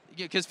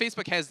 because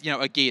Facebook has, you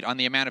know, a gate on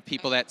the amount of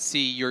people that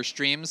see your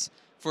streams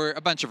for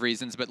a bunch of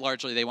reasons, but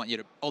largely they want you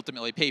to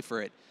ultimately pay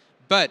for it.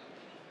 But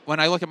when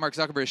I look at Mark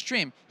Zuckerberg's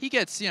stream, he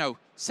gets, you know,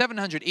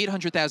 700,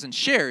 800,000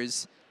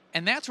 shares,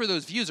 and that's where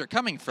those views are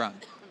coming from.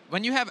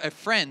 When you have a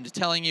friend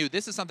telling you,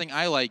 this is something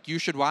I like, you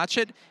should watch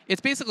it,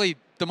 it's basically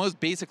the most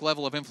basic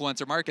level of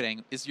influencer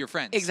marketing is your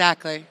friends.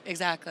 Exactly,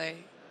 exactly.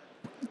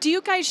 Do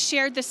you guys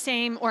share the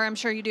same, or I'm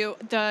sure you do,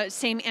 the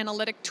same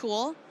analytic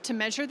tool to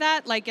measure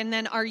that? Like, and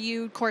then are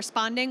you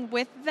corresponding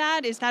with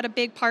that? Is that a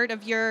big part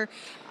of your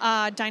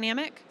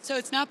dynamic? So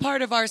it's not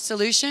part of our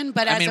solution,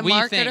 but I as mean, a we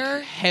marketer,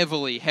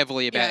 think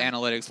heavily about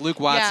analytics. Luke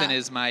Watson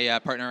is my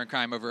partner in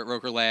crime over at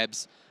Roker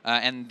Labs,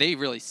 and they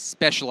really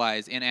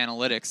specialize in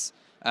analytics.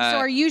 So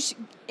are you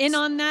in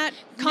on that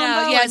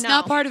combo? No, it's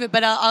not part of it,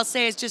 but I'll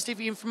say it's just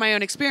even from my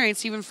own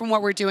experience, even from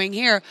what we're doing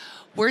here,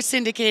 we're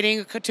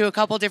syndicating to a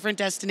couple different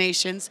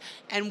destinations,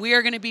 and we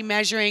are going to be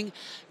measuring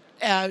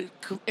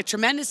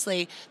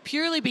tremendously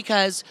purely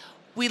because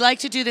we like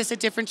to do this at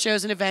different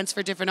shows and events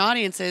for different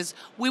audiences.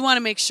 We want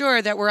to make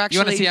sure that we're actually...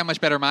 You want to see how much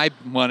better my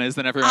one is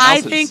than everyone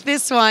else's. I think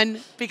this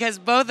one, because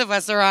both of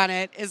us are on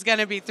it, is going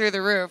to be through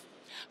the roof.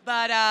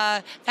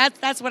 But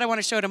that's what I want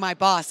to show to my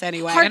boss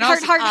anyway. Hard.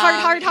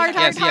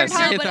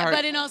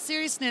 But in all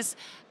seriousness,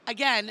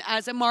 again,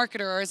 as a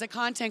marketer or as a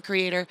content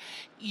creator,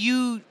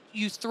 you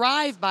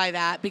thrive by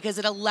that because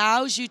it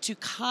allows you to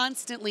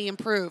constantly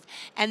improve.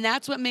 And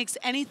that's what makes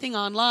anything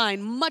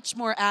online much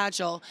more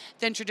agile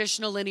than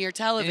traditional linear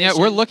television. Yeah,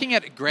 we're looking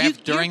at a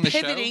graph during the show.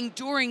 You're pivoting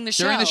during the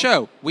show. During the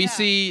show. We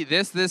see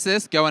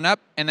this going up,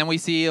 and then we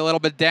see a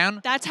little bit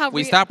down. That's how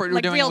we stop what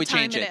we're doing and we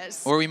time change it.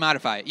 is. Or we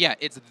modify it. Yeah,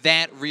 it's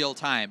that real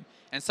time.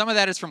 And some of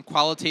that is from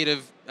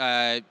qualitative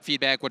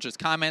feedback, which is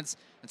comments,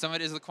 and some of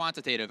it is the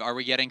quantitative. Are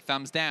we getting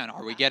thumbs down?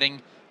 Are we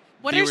getting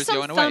What viewers are some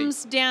going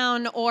thumbs away?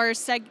 down or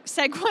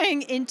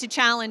segueing into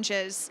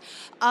challenges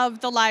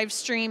of the live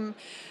stream?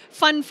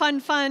 Fun.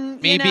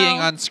 Me being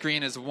on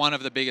screen is one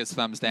of the biggest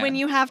thumbs down. When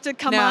you have to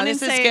come on and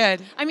say, this is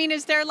good. I mean,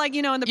 is there like,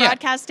 you know, in the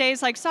broadcast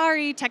days, like,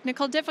 sorry,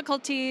 technical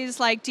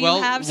difficulties, like, do you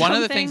have something?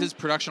 One of the things is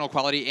productional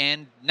quality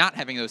and not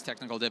having those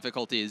technical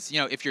difficulties. You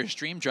know, if your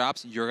stream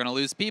drops, you're going to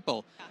lose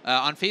people.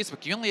 On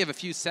Facebook, you only have a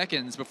few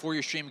seconds before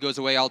your stream goes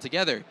away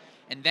altogether.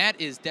 And that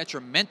is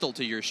detrimental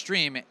to your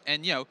stream.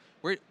 And, you know,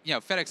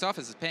 FedEx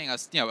Office is paying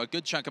us, you know, a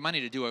good chunk of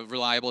money to do a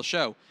reliable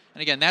show.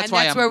 And again, that's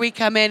where we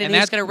come in, and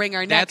he's going to wring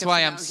our neck. That's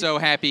why I'm so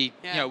happy,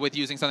 you know, with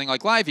using something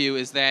like LiveU,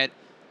 is that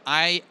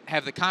I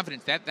have the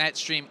confidence that that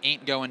stream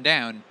ain't going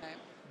down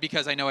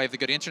because I know I have the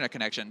good internet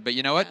connection. But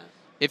you know what?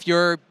 If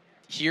you're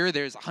here,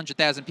 there's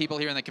 100,000 people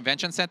here in the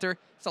convention center.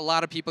 It's a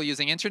lot of people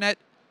using internet,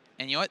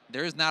 and you know what?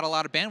 There's not a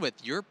lot of bandwidth.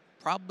 You're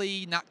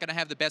probably not going to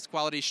have the best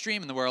quality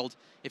stream in the world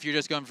if you're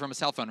just going from a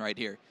cell phone right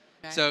here.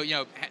 Okay. So, you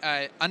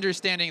know,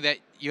 understanding that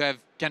you have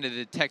kind of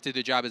the tech to do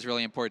the job is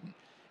really important.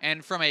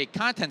 And from a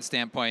content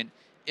standpoint,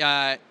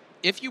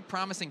 if you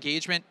promise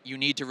engagement, you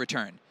need to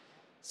return.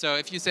 So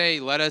if you say,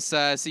 let us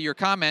see your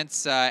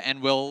comments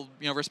and we'll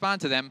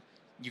respond to them,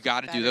 you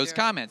got to do those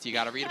comments. You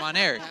got to read them on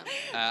air.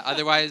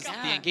 Otherwise,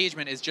 the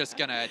engagement is just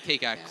going to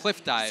take a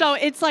cliff dive. So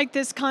it's like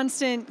this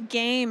constant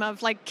game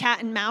of like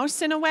cat and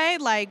mouse in a way,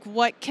 like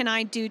what can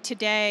I do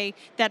today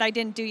that I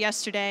didn't do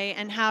yesterday,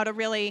 and how to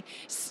really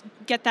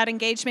get that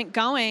engagement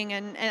going.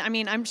 And I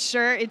mean, I'm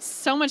sure it's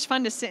so much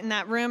fun to sit in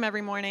that room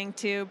every morning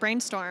to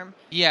brainstorm.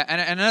 Yeah,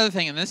 and another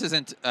thing, and this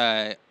isn't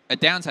a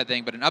downside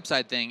thing, but an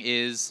upside thing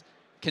is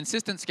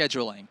consistent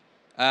scheduling.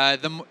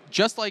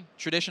 Just like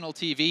traditional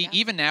TV,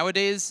 even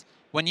nowadays,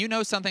 when you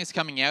know something's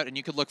coming out and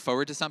you could look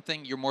forward to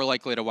something, you're more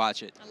likely to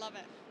watch it. I love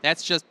it.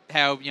 That's just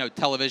how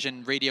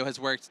television, radio has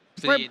worked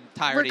for the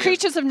entirety. We're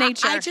creatures of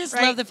nature. I just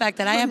love the fact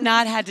that I have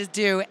not had to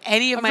do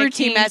any of my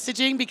key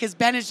messaging because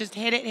Ben has just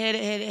hit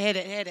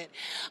it.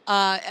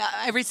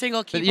 Every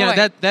single key point.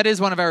 But that is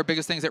one of our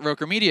biggest things at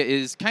Roker Media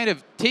is kind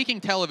of taking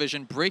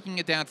television, breaking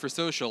it down for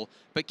social,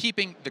 but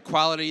keeping the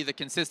quality, the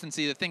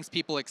consistency, the things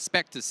people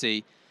expect to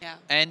see. Yeah.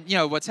 And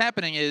what's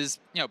happening is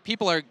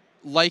people are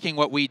liking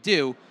what we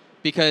do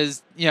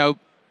because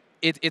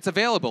it's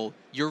available.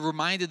 You're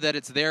reminded that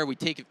it's there. We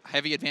take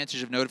heavy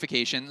advantage of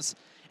notifications,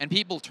 and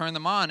people turn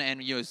them on.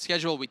 And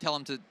schedule. We tell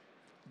them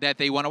that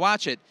they want to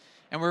watch it,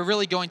 and we're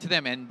really going to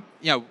them. And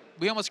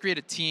we almost create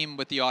a team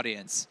with the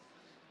audience.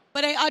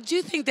 But I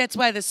do think that's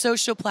why the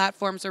social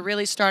platforms are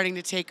really starting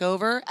to take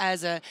over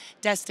as a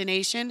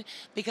destination,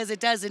 because it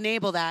does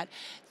enable that.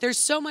 There's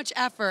so much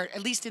effort,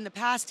 at least in the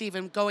past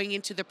even, going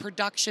into the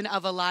production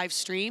of a live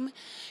stream.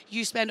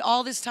 You spend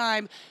all this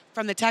time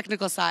from the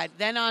technical side,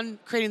 then on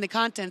creating the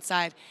content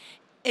side.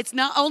 It's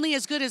not only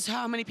as good as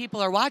how many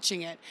people are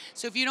watching it.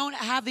 So if you don't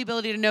have the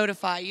ability to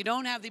notify, you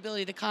don't have the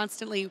ability to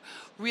constantly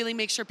really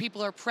make sure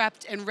people are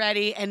prepped and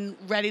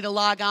ready to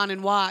log on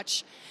and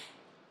watch,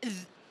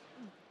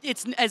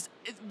 it's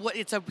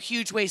a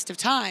huge waste of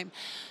time.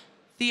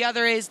 The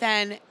other is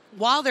then,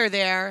 while they're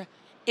there,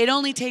 it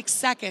only takes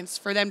seconds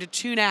for them to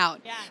tune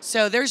out. Yeah.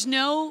 So there's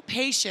no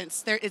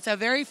patience. It's a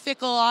very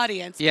fickle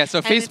audience. Yeah, so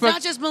and Facebook... it's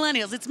not just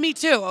millennials. It's me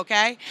too,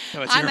 okay?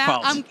 No, it's your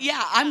fault.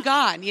 I'm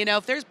gone.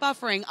 If there's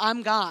buffering,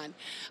 I'm gone.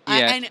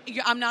 Yeah. And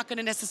I'm not going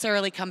to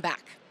necessarily come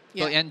back.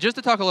 Yeah. Well, and just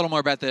to talk a little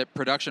more about the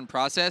production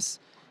process,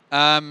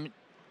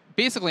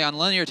 basically on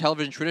linear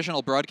television,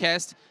 traditional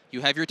broadcast,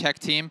 you have your tech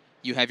team,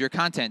 you have your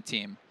content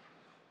team.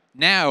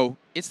 Now,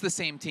 it's the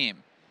same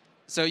team.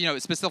 So,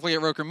 specifically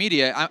at Roker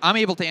Media, I'm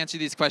able to answer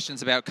these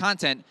questions about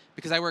content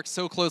because I work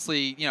so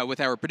closely, with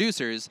our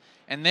producers.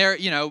 And they're,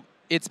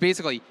 it's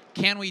basically,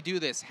 can we do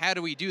this? How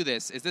do we do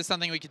this? Is this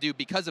something we could do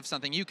because of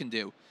something you can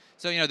do?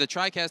 So, the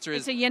TriCaster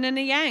is... It's a yin and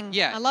a yang.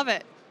 Yeah. I love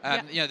it.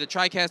 The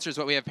TriCaster is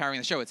what we have powering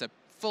the show. It's a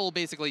full,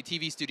 basically,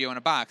 TV studio in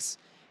a box.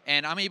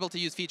 And I'm able to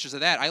use features of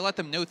that. I let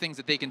them know things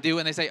that they can do,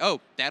 and they say, oh,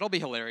 that'll be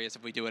hilarious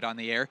if we do it on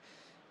the air.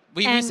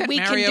 We sent we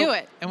Mario, can do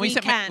it. And we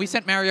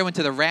sent Mario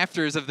into the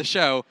rafters of the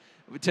show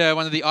to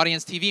one of the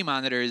audience TV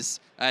monitors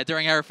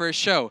during our first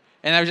show.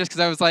 And that was just because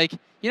I was like,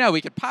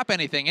 we could pop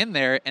anything in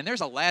there, and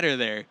there's a ladder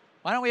there.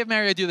 Why don't we have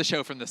Mario do the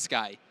show from the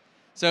sky?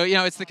 So,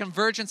 it's the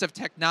convergence of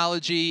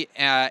technology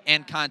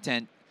and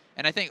content.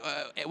 And I think,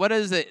 what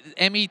is it?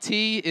 MET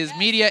is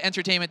Media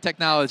Entertainment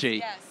Technology.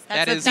 Yes,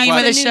 that that's is the theme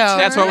of the show.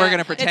 That's what we're going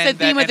to pretend it's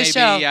the theme that of the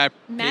NAB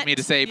show. paid me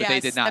to say, but they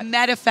did not. The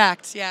Met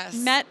Effect, yes.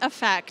 Met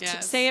Effect.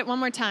 Yes. Say it one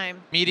more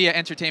time. Media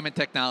Entertainment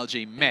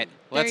Technology, MET.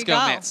 Let's you go,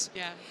 go. Mets.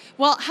 Yeah.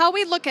 Well, how are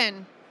we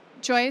looking,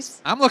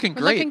 Joyce? I'm looking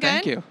We're great. looking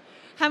Thank good? you.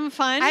 Having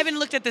fun? I haven't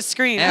looked at the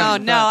screen. Yeah, Oh,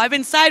 no. I've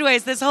been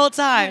sideways this whole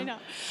time.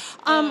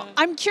 I know.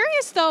 I'm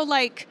curious, though,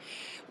 like,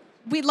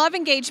 we love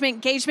engagement.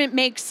 Engagement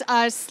makes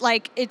us,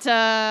 like, it's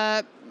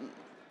a,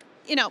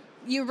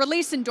 you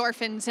release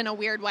endorphins in a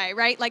weird way,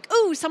 right? Like,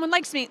 ooh, someone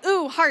likes me.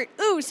 Ooh, heart.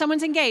 Ooh,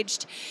 someone's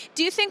engaged.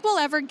 Do you think we'll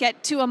ever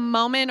get to a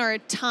moment or a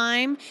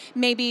time,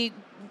 maybe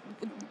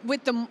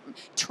with the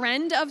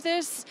trend of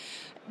this,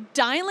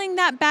 dialing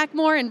that back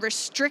more and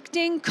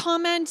restricting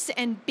comments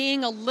and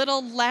being a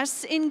little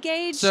less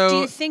engaged? So, do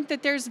you think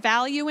that there's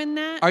value in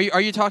that?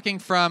 Are you talking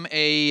from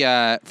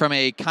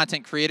a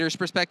content creator's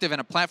perspective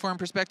and a platform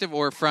perspective,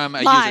 or from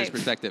a user's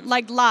perspective?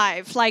 Like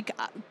live, like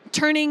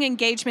turning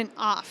engagement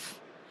off.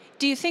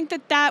 Do you think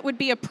that would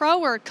be a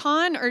pro or a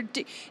con? Or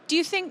do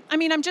you think,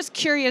 I'm just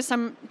curious,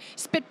 I'm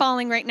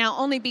spitballing right now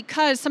only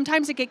because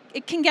sometimes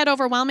it can get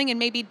overwhelming and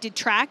maybe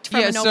detract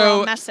from an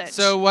overall message.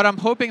 So what I'm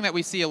hoping that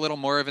we see a little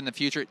more of in the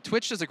future,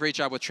 Twitch does a great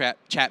job with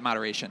chat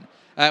moderation.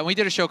 We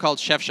did a show called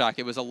Chef Shock.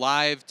 It was a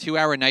live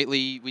 2-hour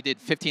nightly. We did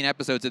 15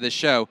 episodes of this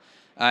show.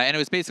 And it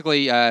was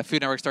basically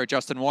Food Network star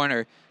Justin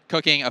Warner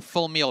cooking a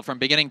full meal from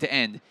beginning to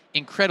end.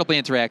 Incredibly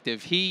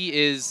interactive. He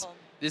is...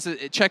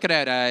 check it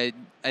out.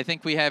 I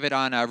think we have it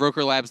on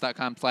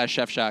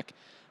rokerlabs.com/chefshock.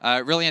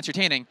 Really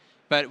entertaining.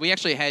 But we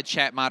actually had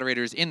chat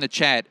moderators in the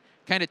chat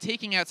kind of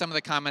taking out some of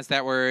the comments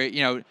that were,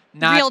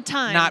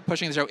 not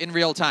pushing the show in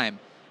real time.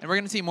 And we're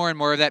going to see more and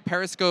more of that.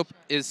 Periscope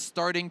is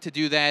starting to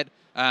do that.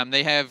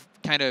 They have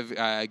kind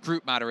of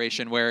group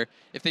moderation where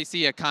if they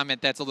see a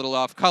comment that's a little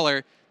off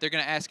color, they're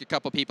going to ask a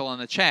couple people in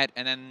the chat,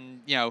 and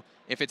then, you know,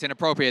 if it's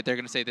inappropriate, they're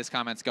going to say this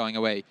comment's going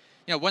away.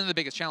 You know, one of the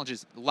biggest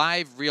challenges,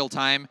 live, real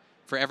time,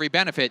 for every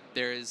benefit,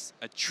 there's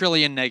a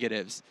trillion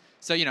negatives.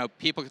 So, you know,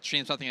 people can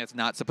stream something that's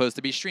not supposed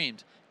to be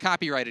streamed.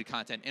 Copyrighted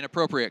content,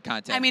 inappropriate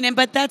content. I mean,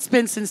 but that's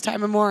been since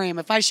time immemorial.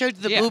 If I showed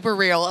you the blooper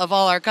reel of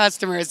all our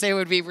customers, it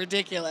would be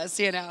ridiculous,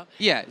 you know?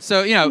 Yeah,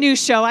 so, you know. New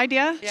show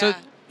idea? Yeah. So,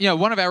 you know,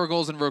 one of our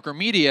goals in Roker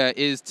Media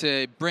is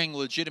to bring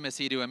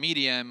legitimacy to a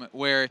medium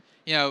where,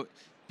 you know,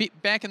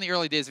 back in the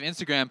early days of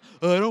Instagram,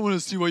 oh, I don't want to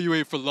see what you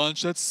ate for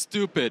lunch. That's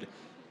stupid.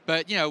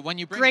 But, you know, when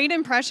you bring... Great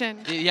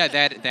impression. Yeah,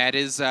 that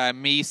is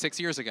me 6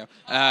 years ago.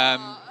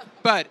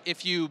 But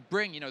if you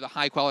bring, you know, the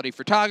high-quality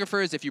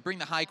photographers, if you bring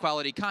the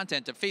high-quality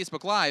content to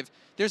Facebook Live,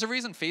 there's a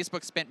reason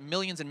Facebook spent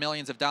millions and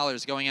millions of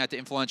dollars going out to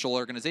influential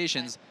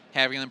organizations,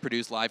 having them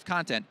produce live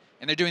content.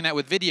 And they're doing that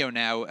with video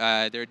now.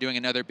 They're doing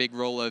another big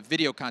roll of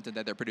video content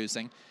that they're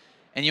producing.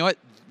 And you know what?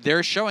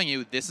 They're showing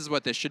you this is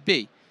what this should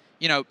be.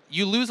 You know,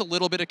 you lose a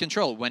little bit of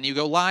control. When you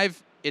go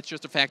live, it's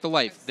just a fact of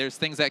life. There's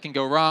things that can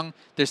go wrong.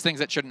 There's things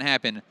that shouldn't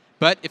happen.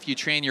 But if you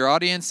train your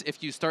audience,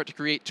 if you start to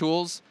create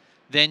tools,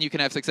 then you can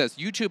have success.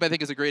 YouTube, I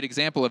think, is a great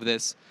example of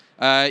this.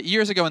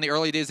 Years ago, in the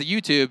early days of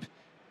YouTube,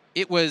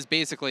 it was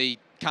basically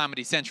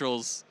Comedy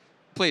Central's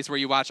place where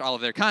you watch all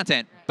of their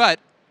content. But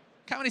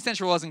Comedy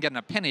Central wasn't getting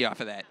a penny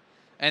off of that.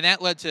 And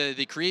that led to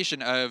the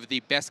creation of the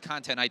best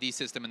content ID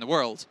system in the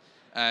world.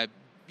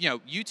 You know,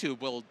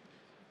 YouTube will,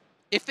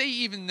 if they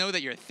even know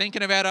that you're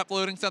thinking about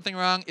uploading something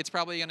wrong, it's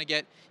probably going to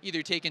get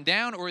either taken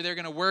down or they're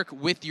going to work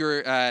with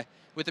your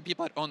with the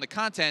people that own the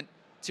content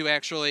to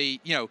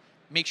actually, you know,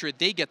 make sure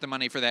they get the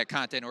money for that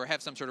content or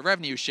have some sort of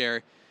revenue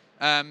share.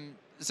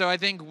 So I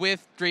think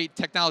with great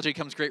technology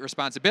comes great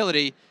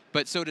responsibility,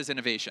 but so does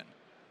innovation.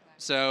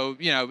 So,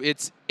 you know,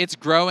 it's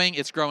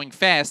growing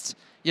fast.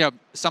 You know,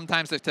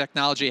 sometimes the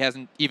technology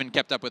hasn't even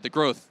kept up with the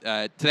growth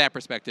to that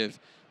perspective.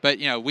 But,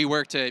 you know, we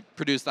work to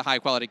produce the high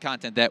quality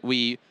content that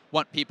we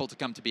want people to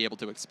come to be able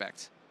to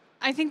expect.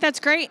 I think that's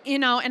great, you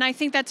know, and I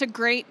think that's a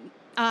great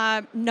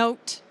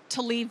note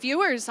to leave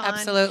viewers on.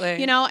 Absolutely.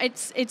 You know,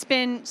 it's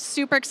been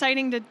super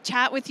exciting to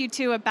chat with you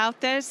two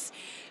about this.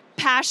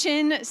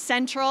 Passion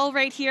Central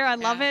right here. I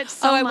love it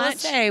so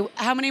much. I will say,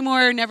 how many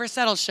more Never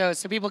Settle shows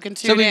so people can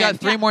tune in? So we got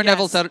 3 more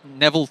Neville Settle.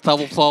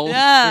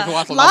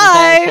 Yeah.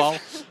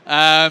 Live.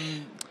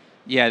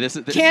 Yeah, this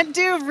can't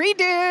do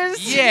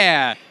redos.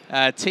 Yeah,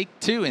 take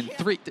 2 and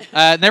 3.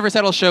 Never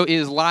Settle show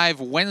is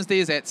live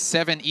Wednesdays at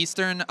 7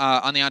 Eastern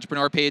on the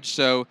Entrepreneur page.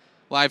 So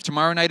live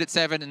tomorrow night at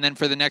 7, and then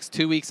for the next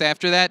 2 weeks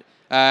after that,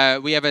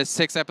 we have a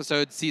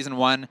 6-episode season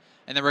 1,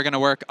 and then we're going to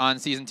work on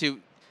season 2.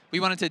 We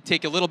wanted to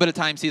take a little bit of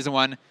time season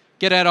 1,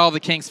 get out all the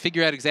kinks,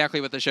 figure out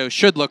exactly what the show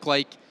should look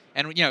like,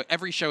 and you know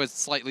every show is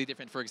slightly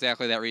different for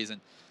exactly that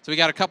reason. So we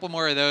got a couple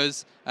more of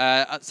those.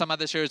 Some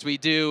other shows we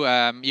do,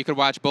 you could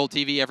watch Bold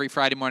TV every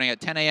Friday morning at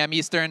 10 a.m.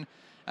 Eastern.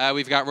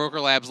 We've got Roker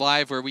Labs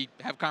Live where we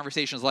have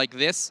conversations like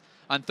this.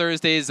 On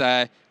Thursdays,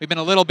 we've been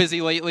a little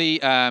busy lately,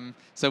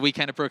 so we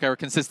kind of broke our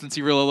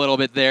consistency rule a little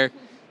bit there.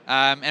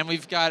 And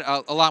we've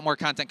got a lot more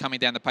content coming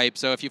down the pipe.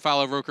 So if you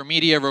follow Roker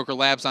Media, Roker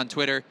Labs on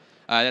Twitter,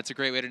 that's a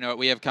great way to know what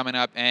we have coming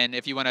up. And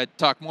if you want to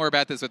talk more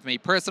about this with me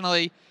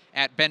personally,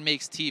 at Ben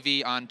Makes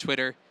TV on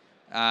Twitter.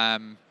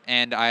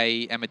 And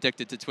I am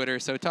addicted to Twitter,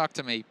 so talk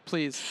to me,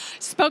 please.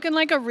 Spoken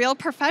like a real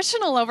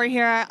professional over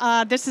here.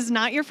 This is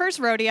not your first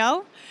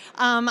rodeo.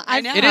 I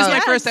know. It is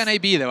my first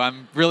NAB, though.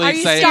 I'm really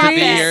excited to be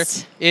here.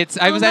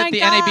 I was at the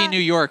NAB New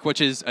York,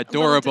 which is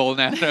adorable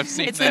now that I've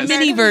seen it's this. It's the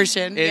mini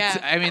version.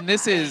 I mean,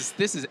 this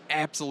is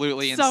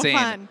absolutely so insane.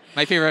 Fun.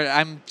 My favorite.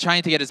 I'm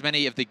trying to get as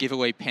many of the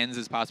giveaway pens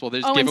as possible.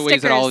 There's and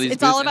giveaways at all of these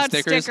it's booths all about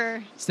and stickers.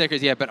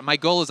 Stickers, yeah. But my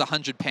goal is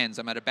 100 pens.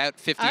 I'm at about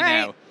 50 all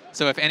now. Right.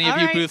 So if any of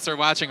you booths are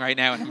watching right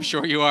now, and I'm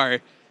sure you are,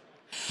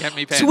 get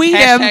me pens. Tweet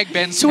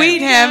 #BenPens.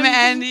 him,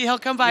 and he'll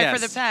come by for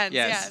the pens.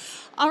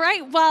 Yes. All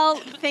right. Well,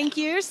 thank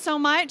you so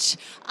much.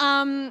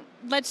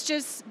 Let's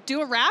just do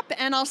a wrap,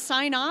 and I'll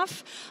sign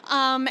off.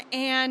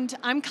 And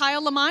I'm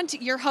Kyle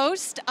Lamont, your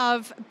host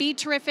of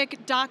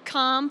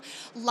BeTerrific.com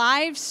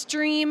live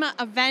stream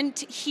event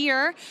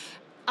here.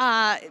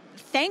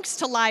 Thanks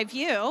to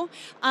LiveU.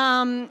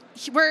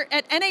 We're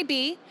at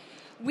NAB.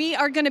 We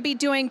are going to be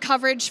doing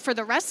coverage for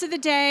the rest of the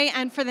day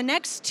and for the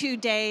next 2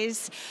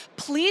 days.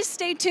 Please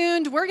stay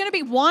tuned. We're going to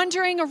be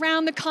wandering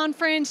around the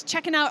conference,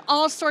 checking out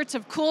all sorts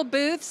of cool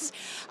booths.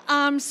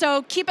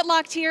 So keep it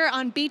locked here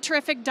on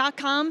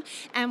BeTerrific.com,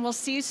 and we'll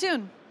see you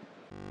soon.